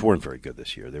 which weren't very good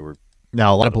this year. They were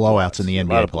a lot of blowouts in the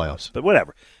NBA playoffs. But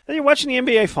whatever. And you're watching the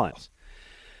NBA finals.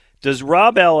 Does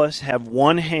Rob Ellis have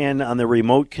one hand on the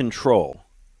remote control,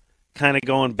 kind of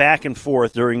going back and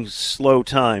forth during slow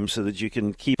time so that you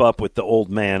can keep up with the old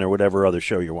man or whatever other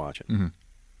show you're watching? Mm-hmm.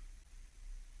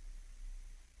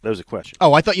 That was a question.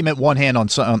 Oh, I thought you meant one hand on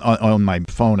my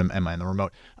phone and the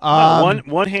remote.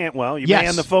 One hand. Well, you may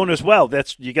on the phone as well.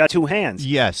 You got two hands.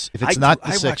 Yes, if it's not the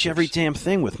I Sixers. watch every damn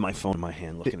thing with my phone in my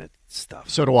hand, looking at stuff.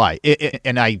 So do I.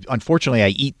 And unfortunately I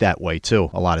eat that way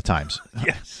too a lot of times.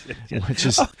 Yes. Which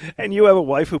is, and you have a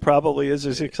wife who probably is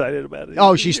as excited about it.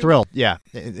 Oh, she's thrilled. Yeah,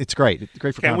 it's great. It's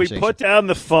great for conversation. Can we put down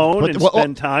the phone and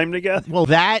spend time together? Well,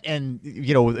 that and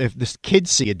if the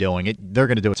kids see you doing it, they're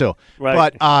going to do it too.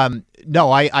 Right. But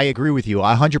no, I agree with you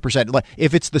 100%.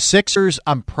 If it's the Sixers,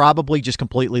 I'm probably just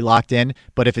completely locked in.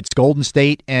 But if it's Golden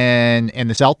State and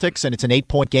the Celtics and it's an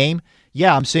 8-point game,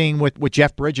 yeah, I'm seeing what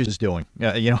Jeff Bridges is doing,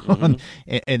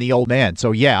 and the old man.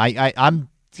 So yeah,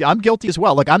 I'm guilty as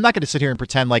well. I'm not going to sit here and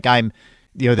pretend like I'm,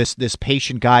 this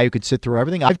patient guy who could sit through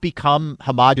everything. I've become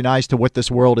homogenized to what this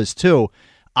world is too.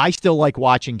 I still like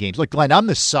watching games. Look, Glenn, I'm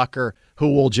the sucker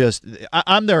who will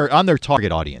I'm their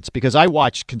target audience because I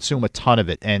consume a ton of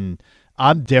it, and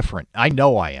I'm different. I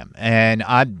know I am, and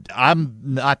I'm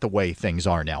not the way things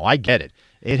are now. I get it.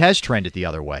 It has trended the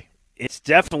other way. It's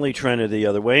definitely trended the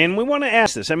other way, and we want to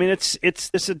ask this. I mean, it's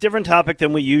a different topic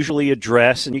than we usually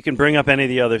address, and you can bring up any of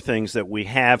the other things that we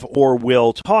have or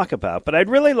will talk about. But I'd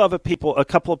really love a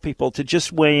couple of people to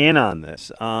just weigh in on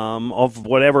this, of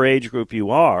whatever age group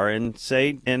you are, and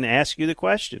ask you the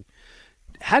question: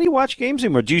 how do you watch games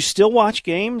anymore? Do you still watch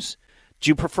games?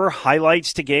 Do you prefer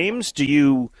highlights to games? Do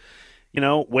you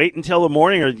wait until the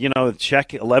morning, or check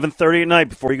 11:30 at night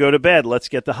before you go to bed? Let's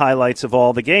get the highlights of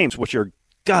all the games, which are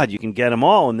God, you can get them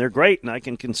all, and they're great, and I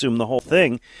can consume the whole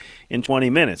thing in 20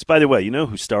 minutes. By the way, you know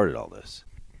who started all this?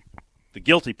 The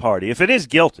guilty party. If it is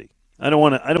guilty, I don't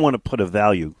want to put a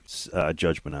value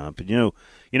judgment on it, but you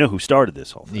know who started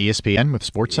this whole thing? ESPN with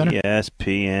SportsCenter?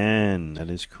 ESPN. That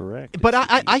is correct. But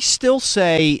I still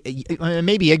say,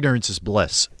 maybe ignorance is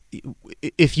bliss.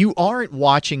 If you aren't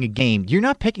watching a game, you're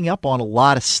not picking up on a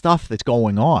lot of stuff that's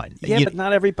going on. Yeah, but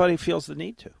not everybody feels the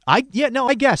need to. I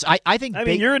guess. I think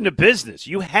you're in the business.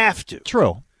 You have to.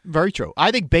 True. Very true.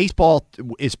 I think baseball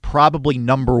is probably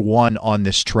number one on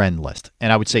this trend list,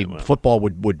 and I would say football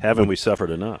would haven't we suffered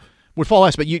enough? Would fall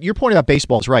last. But your point about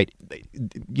baseball is right.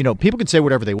 You know, people can say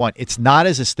whatever they want. It's not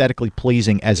as aesthetically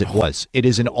pleasing as it was. It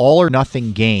is an all or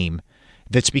nothing game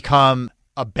that's become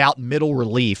about middle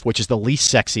relief, which is the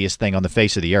least sexiest thing on the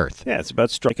face of the earth. Yeah, it's about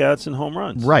strikeouts and home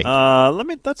runs. Right.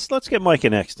 Let's get Mike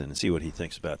in Exton and see what he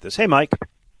thinks about this. Hey, Mike.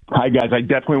 Hi, guys. I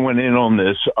definitely went in on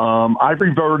this. I've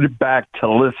reverted back to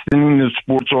listening to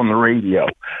sports on the radio.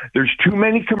 There's too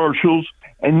many commercials,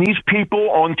 and these people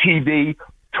on TV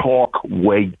talk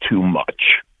way too much.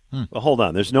 Well, hold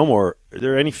on. There's no more. Are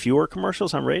there any fewer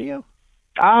commercials on radio?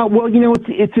 Well, you know,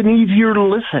 it's an easier to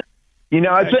listen. You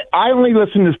know, I only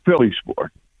listen to Philly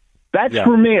sport. That's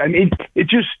for me. I mean,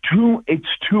 it's too.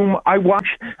 I watch.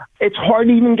 It's hard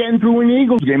even getting through an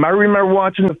Eagles game. I remember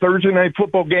watching the Thursday night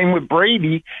football game with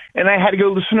Brady, and I had to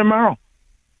go listen to Merrill.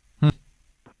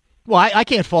 Well, I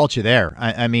can't fault you there.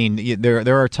 I mean,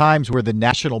 there are times where the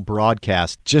national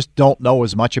broadcast just don't know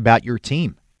as much about your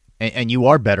team, and you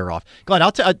are better off. Glenn,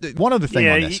 I'll tell one other thing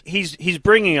on this. He's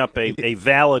bringing up a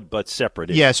valid but separate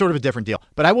issue. Yeah, sort of a different deal.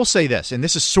 But I will say this, and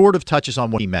this is sort of touches on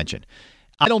what he mentioned.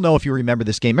 I don't know if you remember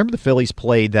this game. Remember the Phillies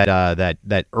played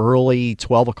that early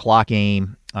 12 o'clock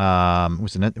game.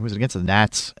 Was it against the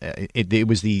Nats? It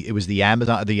was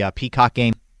the Peacock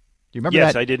game. Do you remember that?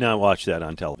 Yes, I did not watch that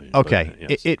on television. Okay. But,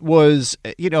 yes. It was,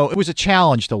 it was a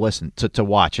challenge to listen, to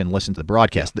watch and listen to the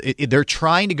broadcast. They're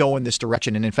trying to go in this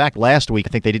direction. And in fact, last week, I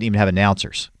think they didn't even have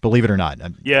announcers, believe it or not.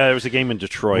 Yeah, there was a game in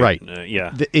Detroit. Right.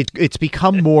 Yeah. It's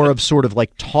become more of sort of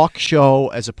like talk show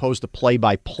as opposed to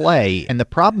play-by-play. And the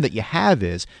problem that you have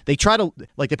is they try to,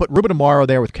 they put Ruben Amaro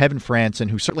there with Kevin Franson,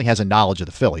 who certainly has a knowledge of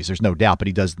the Phillies. There's no doubt, but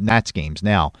he does Nats games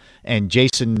now. And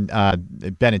Jason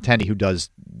Benintendi, who does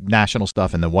national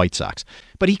stuff in the White Sox.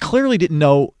 But he clearly didn't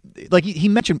know, he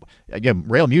mentioned, again,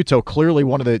 Real Muto, clearly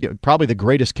one of probably the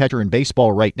greatest catcher in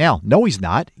baseball right now. No, he's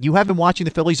not. You have been watching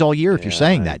the Phillies all year if you're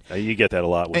saying that. You get that a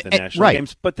lot with the national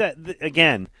games. But that,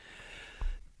 again,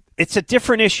 it's a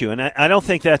different issue, and I don't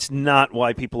think that's not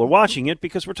why people are watching it,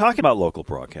 because we're talking about local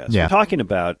broadcasts. Yeah. We're talking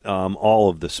about all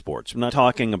of the sports. We're not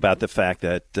talking about the fact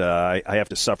that I have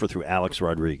to suffer through Alex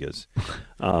Rodriguez,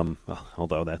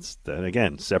 although that's,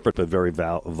 again, separate but very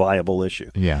viable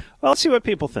issue. Yeah. Well, let's see what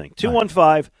people think.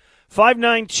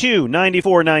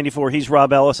 215-592-9494. He's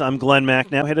Rob Ellis. I'm Glenn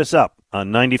Mack. Now hit us up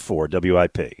on 94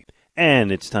 WIP.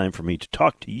 And it's time for me to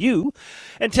talk to you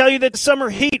and tell you that summer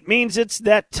heat means it's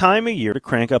that time of year to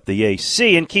crank up the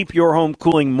AC and keep your home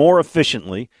cooling more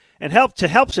efficiently. And help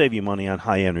save you money on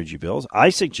high energy bills, I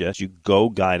suggest you go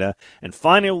Guida and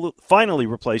finally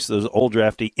replace those old,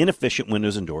 drafty, inefficient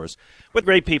windows and doors with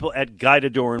great people at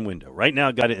Guida Door and Window. Right now,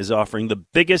 Guida is offering the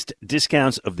biggest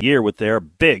discounts of the year with their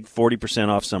big 40%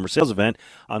 off summer sales event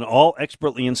on all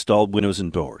expertly installed windows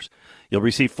and doors. You'll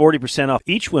receive 40% off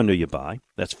each window you buy.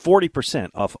 That's 40%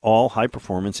 off all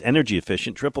high-performance,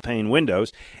 energy-efficient triple-pane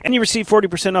windows. And you receive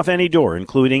 40% off any door,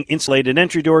 including insulated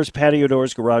entry doors, patio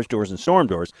doors, garage doors, and storm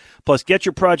doors. Plus, get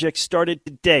your project started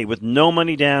today with no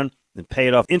money down and pay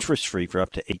it off interest-free for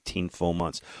up to 18 full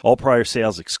months. All prior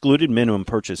sales excluded. Minimum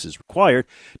purchase is required.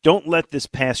 Don't let this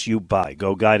pass you by.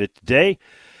 Go Guide it today.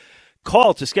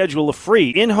 Call to schedule a free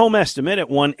in-home estimate at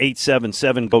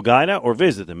 1-877-GO-GUIDA or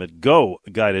visit them at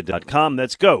GoGuida.com.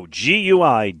 That's go,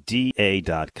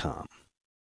 GUIDA.com.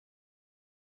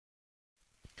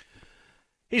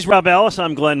 He's Rob Ellis.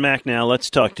 I'm Glenn Mack. Now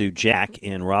let's talk to Jack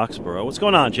in Roxborough. What's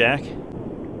going on, Jack?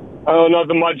 Oh,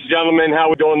 nothing much, gentlemen. How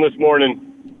we doing this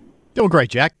morning? Doing great,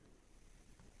 Jack.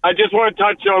 I just want to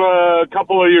touch on a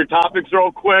couple of your topics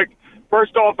real quick.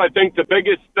 First off, I think the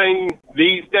biggest thing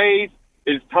these days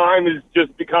is time has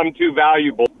just become too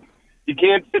valuable. You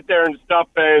can't sit there and stuff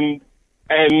and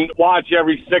watch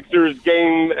every Sixers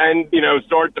game and,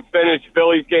 start to finish,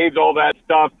 Phillies games, all that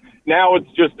stuff. Now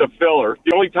it's just a filler.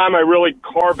 The only time I really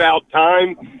carve out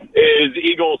time is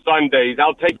Eagles Sundays.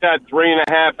 I'll take that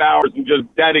 3.5 hours and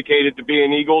just dedicate it to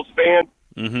being an Eagles fan.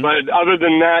 Mm-hmm. But other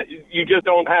than that, you just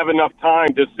don't have enough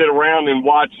time to sit around and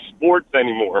watch sports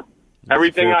anymore.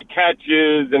 Everything I catch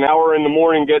is an hour in the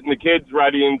morning getting the kids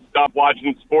ready and stuff,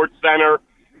 watching Sports Center.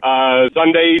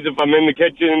 Sundays, if I'm in the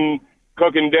kitchen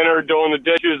cooking dinner, doing the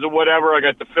dishes or whatever. I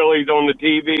got the Phillies on the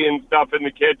TV and stuff in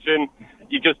the kitchen.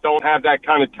 You just don't have that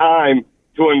kind of time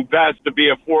to invest to be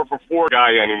a 4-for-4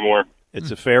 guy anymore. It's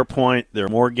a fair point. There are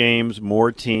more games,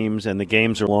 more teams, and the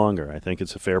games are longer. I think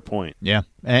it's a fair point. Yeah,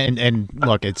 and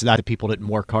look, it's not that people didn't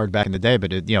work hard back in the day,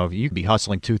 but if you could be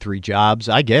hustling 2-3 jobs,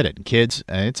 I get it. Kids,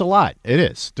 it's a lot. It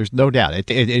is. There's no doubt.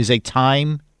 It is a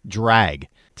time drag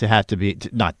to have to be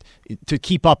not to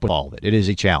keep up with all of it. It is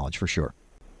a challenge for sure.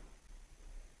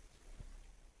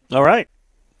 All right.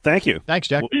 Thank you. Thanks,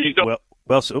 Jack.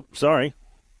 Sorry.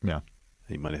 Yeah.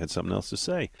 He might have had something else to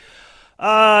say.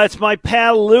 It's my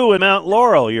pal Lou in Mount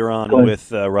Laurel. You're on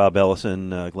with Rob Ellison,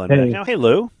 Glenn Beck. Now, hey,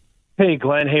 Lou. Hey,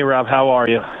 Glenn. Hey, Rob. How are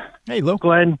you? Hey, Lou.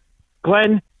 Glenn,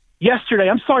 yesterday,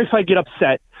 I'm sorry if I get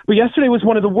upset, but yesterday was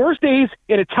one of the worst days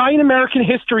in Italian-American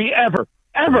history ever.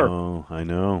 Ever. Oh, I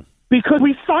know. Because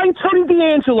we signed Tony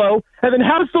DeAngelo, and then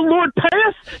how does the Lord pay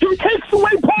us? He takes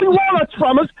away Paulie Walnuts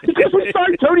from us because we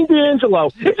signed Tony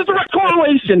DeAngelo. It's a direct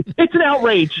correlation. It's an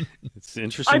outrage. It's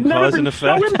interesting cause and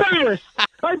effect.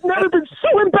 I've never been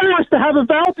so embarrassed to have a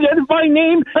vowel at the end of my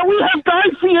name, and we have Guy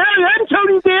Fieri and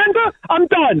Tony DeAngelo. I'm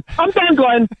done,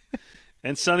 Glenn.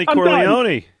 And Sonny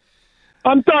Corleone.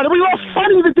 I'm done. And we lost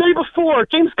Sonny the day before.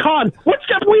 James Caan. What's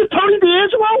up with Tony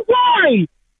DeAngelo? Why?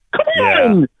 Come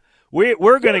on.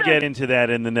 We're going to get into that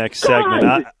in the next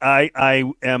segment.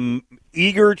 I am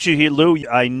eager to hear, Lou.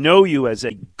 I know you as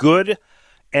a good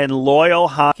and loyal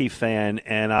hockey fan,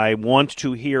 and I want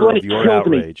to hear of your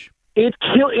outrage. It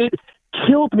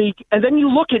killed me. And then you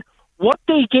look at what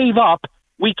they gave up.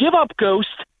 We give up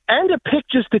Ghost and a pick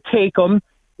just to take him.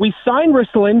 We sign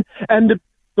Ristolainen, and of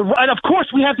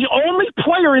course we have the only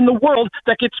player in the world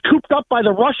that gets cooped up by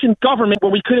the Russian government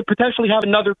where we could potentially have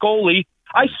another goalie.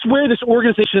 I swear this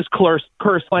organization is cursed,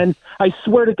 Glenn. I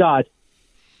swear to God.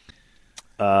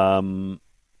 It's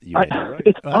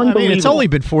unbelievable. It's only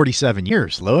been 47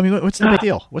 years, Lou. I mean, what's the big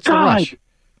deal? What's the rush?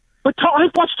 But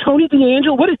I've watched Tony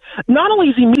DeAngelo. Not only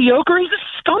is he mediocre, he's a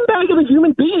scumbag of a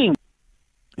human being.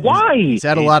 Why? He's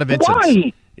had a lot of incidents.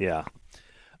 Why? Yeah.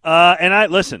 And I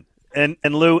listen. And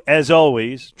Lou, as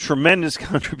always, tremendous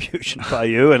contribution by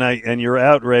you, and your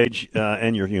outrage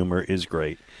and your humor is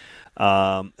great.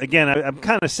 Again, I'm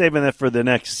kind of saving that for the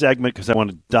next segment because I want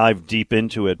to dive deep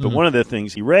into it. But one of the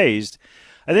things he raised,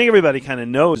 I think everybody kind of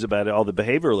knows about all the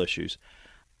behavioral issues.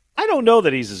 I don't know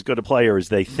that he's as good a player as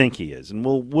they think he is, and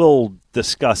we'll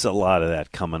discuss a lot of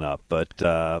that coming up. But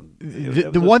the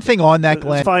one thing on that,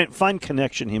 Glenn, fine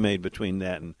connection he made between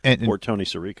that and poor Tony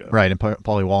Sirico, right, and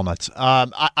Paulie Walnuts.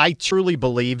 I truly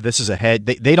believe this is a head.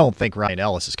 They don't think Ryan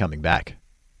Ellis is coming back.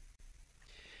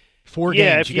 4 games.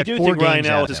 Yeah, if you do think Ryan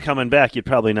Ellis is coming back, you'd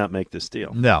probably not make this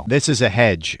deal. No, this is a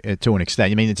hedge to an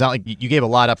extent. I mean, it's not like you gave a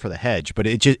lot up for the hedge, but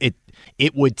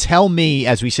it would tell me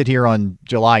as we sit here on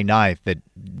July 9th that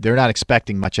they're not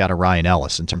expecting much out of Ryan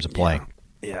Ellis in terms of playing.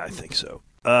 Yeah, I think so.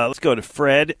 Let's go to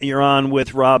Fred. You're on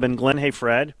with Rob and Glenn. Hey,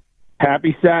 Fred.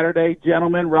 Happy Saturday,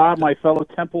 gentlemen. Rob, my fellow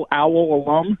Temple Owl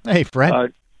alum. Hey,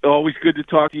 Fred. Always good to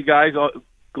talk to you guys.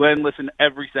 Glenn, listen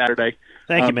every Saturday.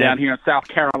 Thank you, man. Down here in South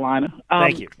Carolina.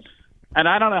 Thank you. And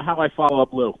I don't know how I follow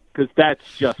up Lou, because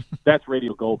that's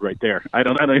radio gold right there. I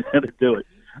don't know how to do it.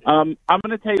 I'm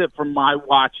going to tell you that from my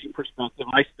watching perspective,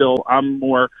 I'm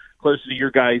more closer to your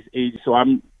guys' age, so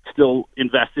I'm still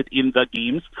invested in the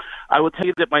games. I will tell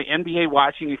you that my NBA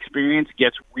watching experience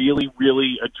gets really,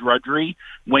 really a drudgery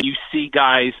when you see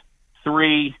guys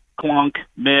 3, clunk,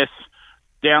 miss,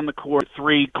 down the court,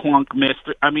 3, clunk, miss.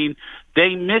 I mean,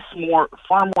 they miss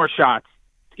far more shots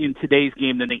in today's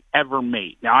game than they ever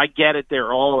made. Now, I get it.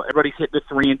 Everybody's hitting the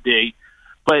 3 and D,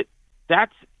 but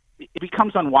it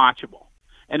becomes unwatchable.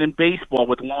 And in baseball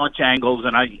with launch angles,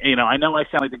 and I know I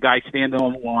sound like the guy standing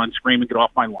on the lawn screaming, "Get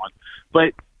off my lawn!"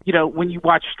 But when you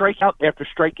watch strikeout after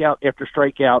strikeout after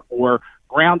strikeout, or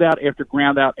ground out after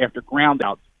ground out after ground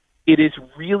out, it is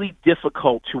really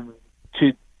difficult to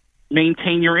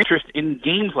maintain your interest in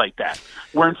games like that.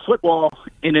 Where in football,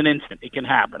 in an instant, it can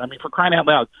happen. I mean, for crying out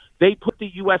loud, they put the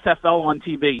USFL on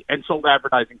TV and sold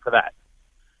advertising for that.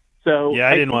 So yeah,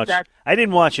 I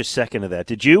didn't watch a second of that.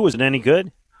 Did you? Was it any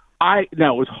good?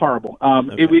 No, it was horrible.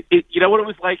 Okay. You know what it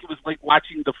was like? It was like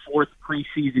watching the 4th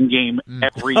preseason game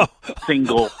every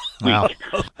single week.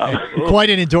 Quite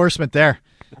an endorsement there.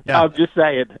 Yeah. I'm just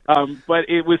saying. But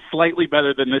it was slightly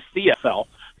better than the CFL.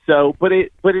 So, but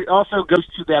it also goes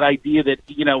to that idea that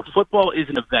football is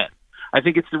an event. I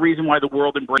think it's the reason why the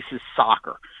world embraces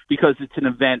soccer, because it's an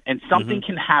event and something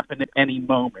can happen at any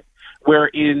moment. Where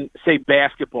in, say,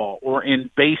 basketball or in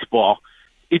baseball,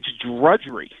 it's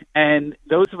drudgery. And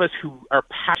those of us who are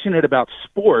passionate about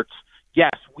sports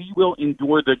yes, we will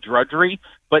endure the drudgery,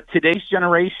 but today's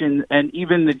generation and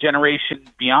even the generation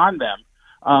beyond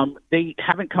them, they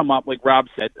haven't come up, like Rob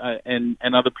said, and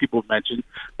other people have mentioned,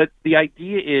 that the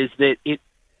idea is that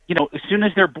as soon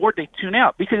as they're bored, they tune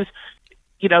out. Because,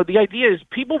 the idea is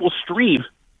people will stream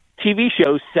TV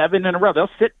shows 7 in a row. They'll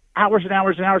sit hours and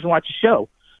hours and hours and watch a show.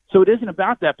 So it isn't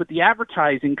about that, but the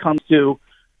advertising comes to,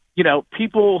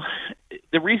 people.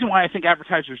 The reason why I think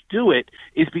advertisers do it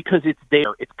is because it's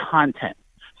there. It's content.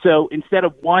 So instead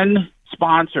of one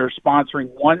sponsor sponsoring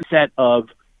one set of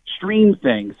stream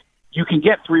things, you can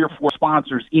get 3 or 4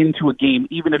 sponsors into a game,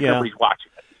 even if nobody's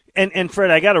watching it. And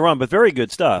Fred, I got to run, but very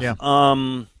good stuff. Yeah.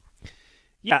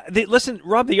 Listen,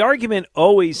 Rob, the argument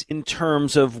always in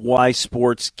terms of why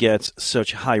sports gets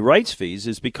such high rights fees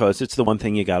is because it's the one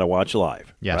thing you got to watch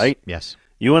live, yes, right? Yes.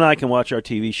 You and I can watch our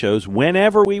TV shows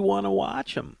whenever we want to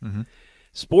watch them. Mm-hmm.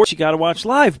 Sports, you got to watch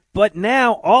live. But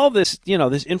now all this,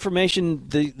 this information,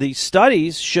 the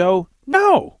studies show,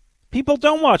 no, people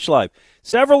don't watch live.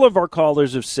 Several of our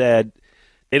callers have said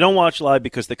they don't watch live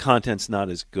because the content's not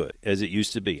as good as it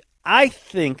used to be. I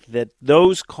think that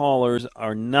those callers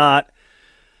are not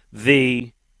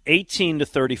the 18 to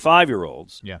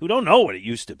 35-year-olds who don't know what it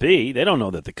used to be. They don't know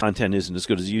that the content isn't as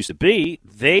good as it used to be.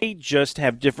 They just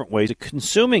have different ways of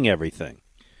consuming everything.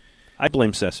 I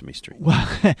blame Sesame Street. Well,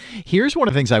 here's one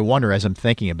of the things I wonder as I'm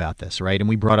thinking about this, right? And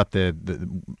we brought up the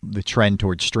trend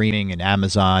towards streaming and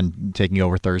Amazon taking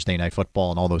over Thursday Night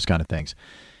Football and all those kind of things.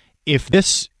 If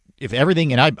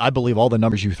everything, and I believe all the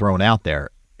numbers you've thrown out there,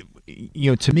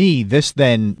 to me, this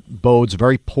then bodes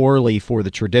very poorly for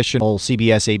the traditional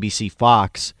CBS, ABC,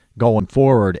 Fox going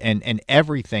forward, and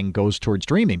everything goes towards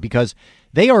streaming because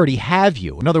they already have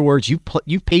you. In other words,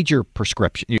 you've paid your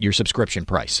subscription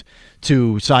price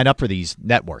to sign up for these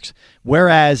networks.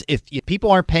 Whereas if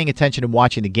people aren't paying attention and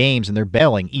watching the games and they're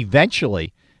bailing,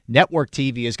 eventually network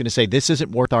TV is going to say this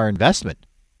isn't worth our investment.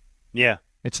 Yeah.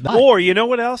 It's not. Or you know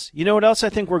what else? You know what else I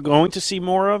think we're going to see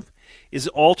more of? Is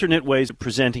alternate ways of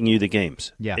presenting you the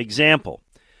games. Yeah. Example,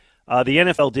 the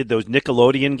NFL did those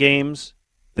Nickelodeon games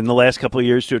in the last couple of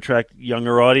years to attract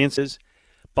younger audiences.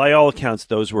 By all accounts,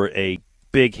 those were a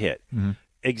big hit. Mm-hmm.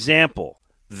 Example,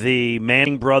 the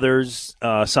Manning Brothers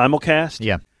simulcast.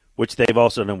 Yeah. Which they've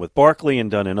also done with Barkley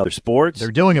and done in other sports. They're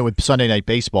doing it with Sunday Night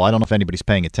Baseball. I don't know if anybody's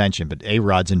paying attention, but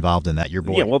A-Rod's involved in that, your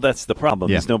boy. Yeah, well, that's the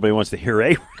problem is nobody wants to hear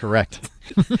A-Rod. Correct.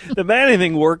 The Manning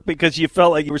thing worked because you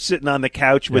felt like you were sitting on the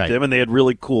couch with them, and they had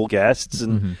really cool guests,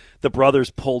 and the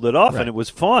brothers pulled it off, and it was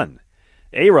fun.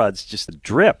 A-Rod's just a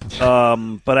drip.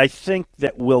 But I think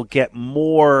that we'll get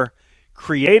more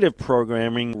creative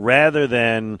programming rather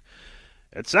than...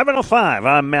 At 7:05,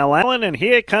 I'm Mel Allen, and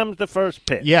here comes the first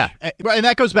pitch. Yeah, and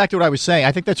that goes back to what I was saying.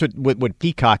 I think that's what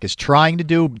Peacock is trying to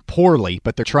do poorly,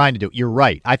 but they're trying to do. You're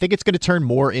right. I think it's going to turn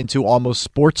more into almost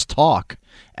sports talk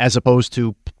as opposed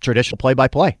to traditional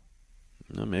play-by-play.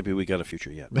 Well, maybe we got a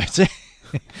future yet. That's it.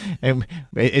 And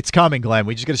it's coming, Glenn.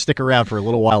 We just got to stick around for a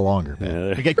little while longer.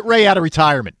 Get Ray out of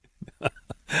retirement.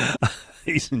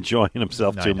 He's enjoying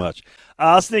himself too much.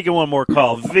 I'll sneak in one more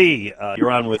call. V,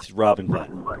 you're on with Rob and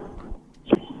Glenn.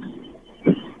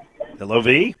 Hello,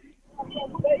 V?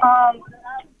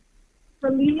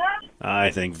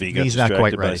 I think V got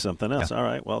distracted by something else. Yeah. All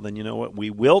right, well, then you know what? We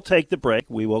will take the break.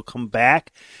 We will come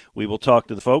back. We will talk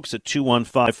to the folks at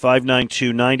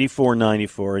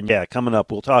 215-592-9494. And, coming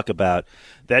up, we'll talk about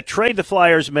that trade the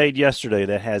Flyers made yesterday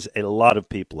that has a lot of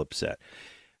people upset.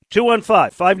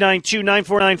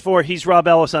 215-592-9494. He's Rob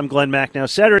Ellis. I'm Glenn Macnow.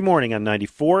 Saturday morning on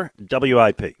 94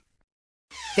 WIP.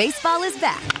 Baseball is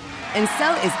back, and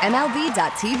so is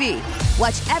MLB.tv.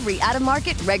 Watch every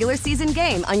out-of-market regular season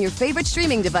game on your favorite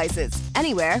streaming devices,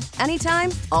 anywhere, anytime,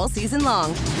 all season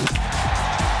long.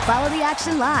 Follow the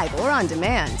action live or on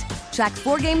demand. Track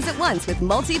 4 games at once with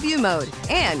multi-view mode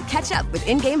and catch up with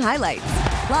in-game highlights.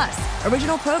 Plus,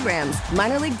 original programs,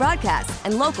 minor league broadcasts,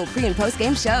 and local pre- and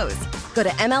post-game shows. Go to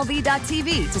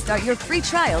MLB.tv to start your free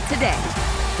trial today.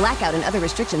 Blackout and other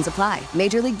restrictions apply.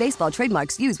 Major League Baseball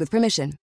trademarks used with permission.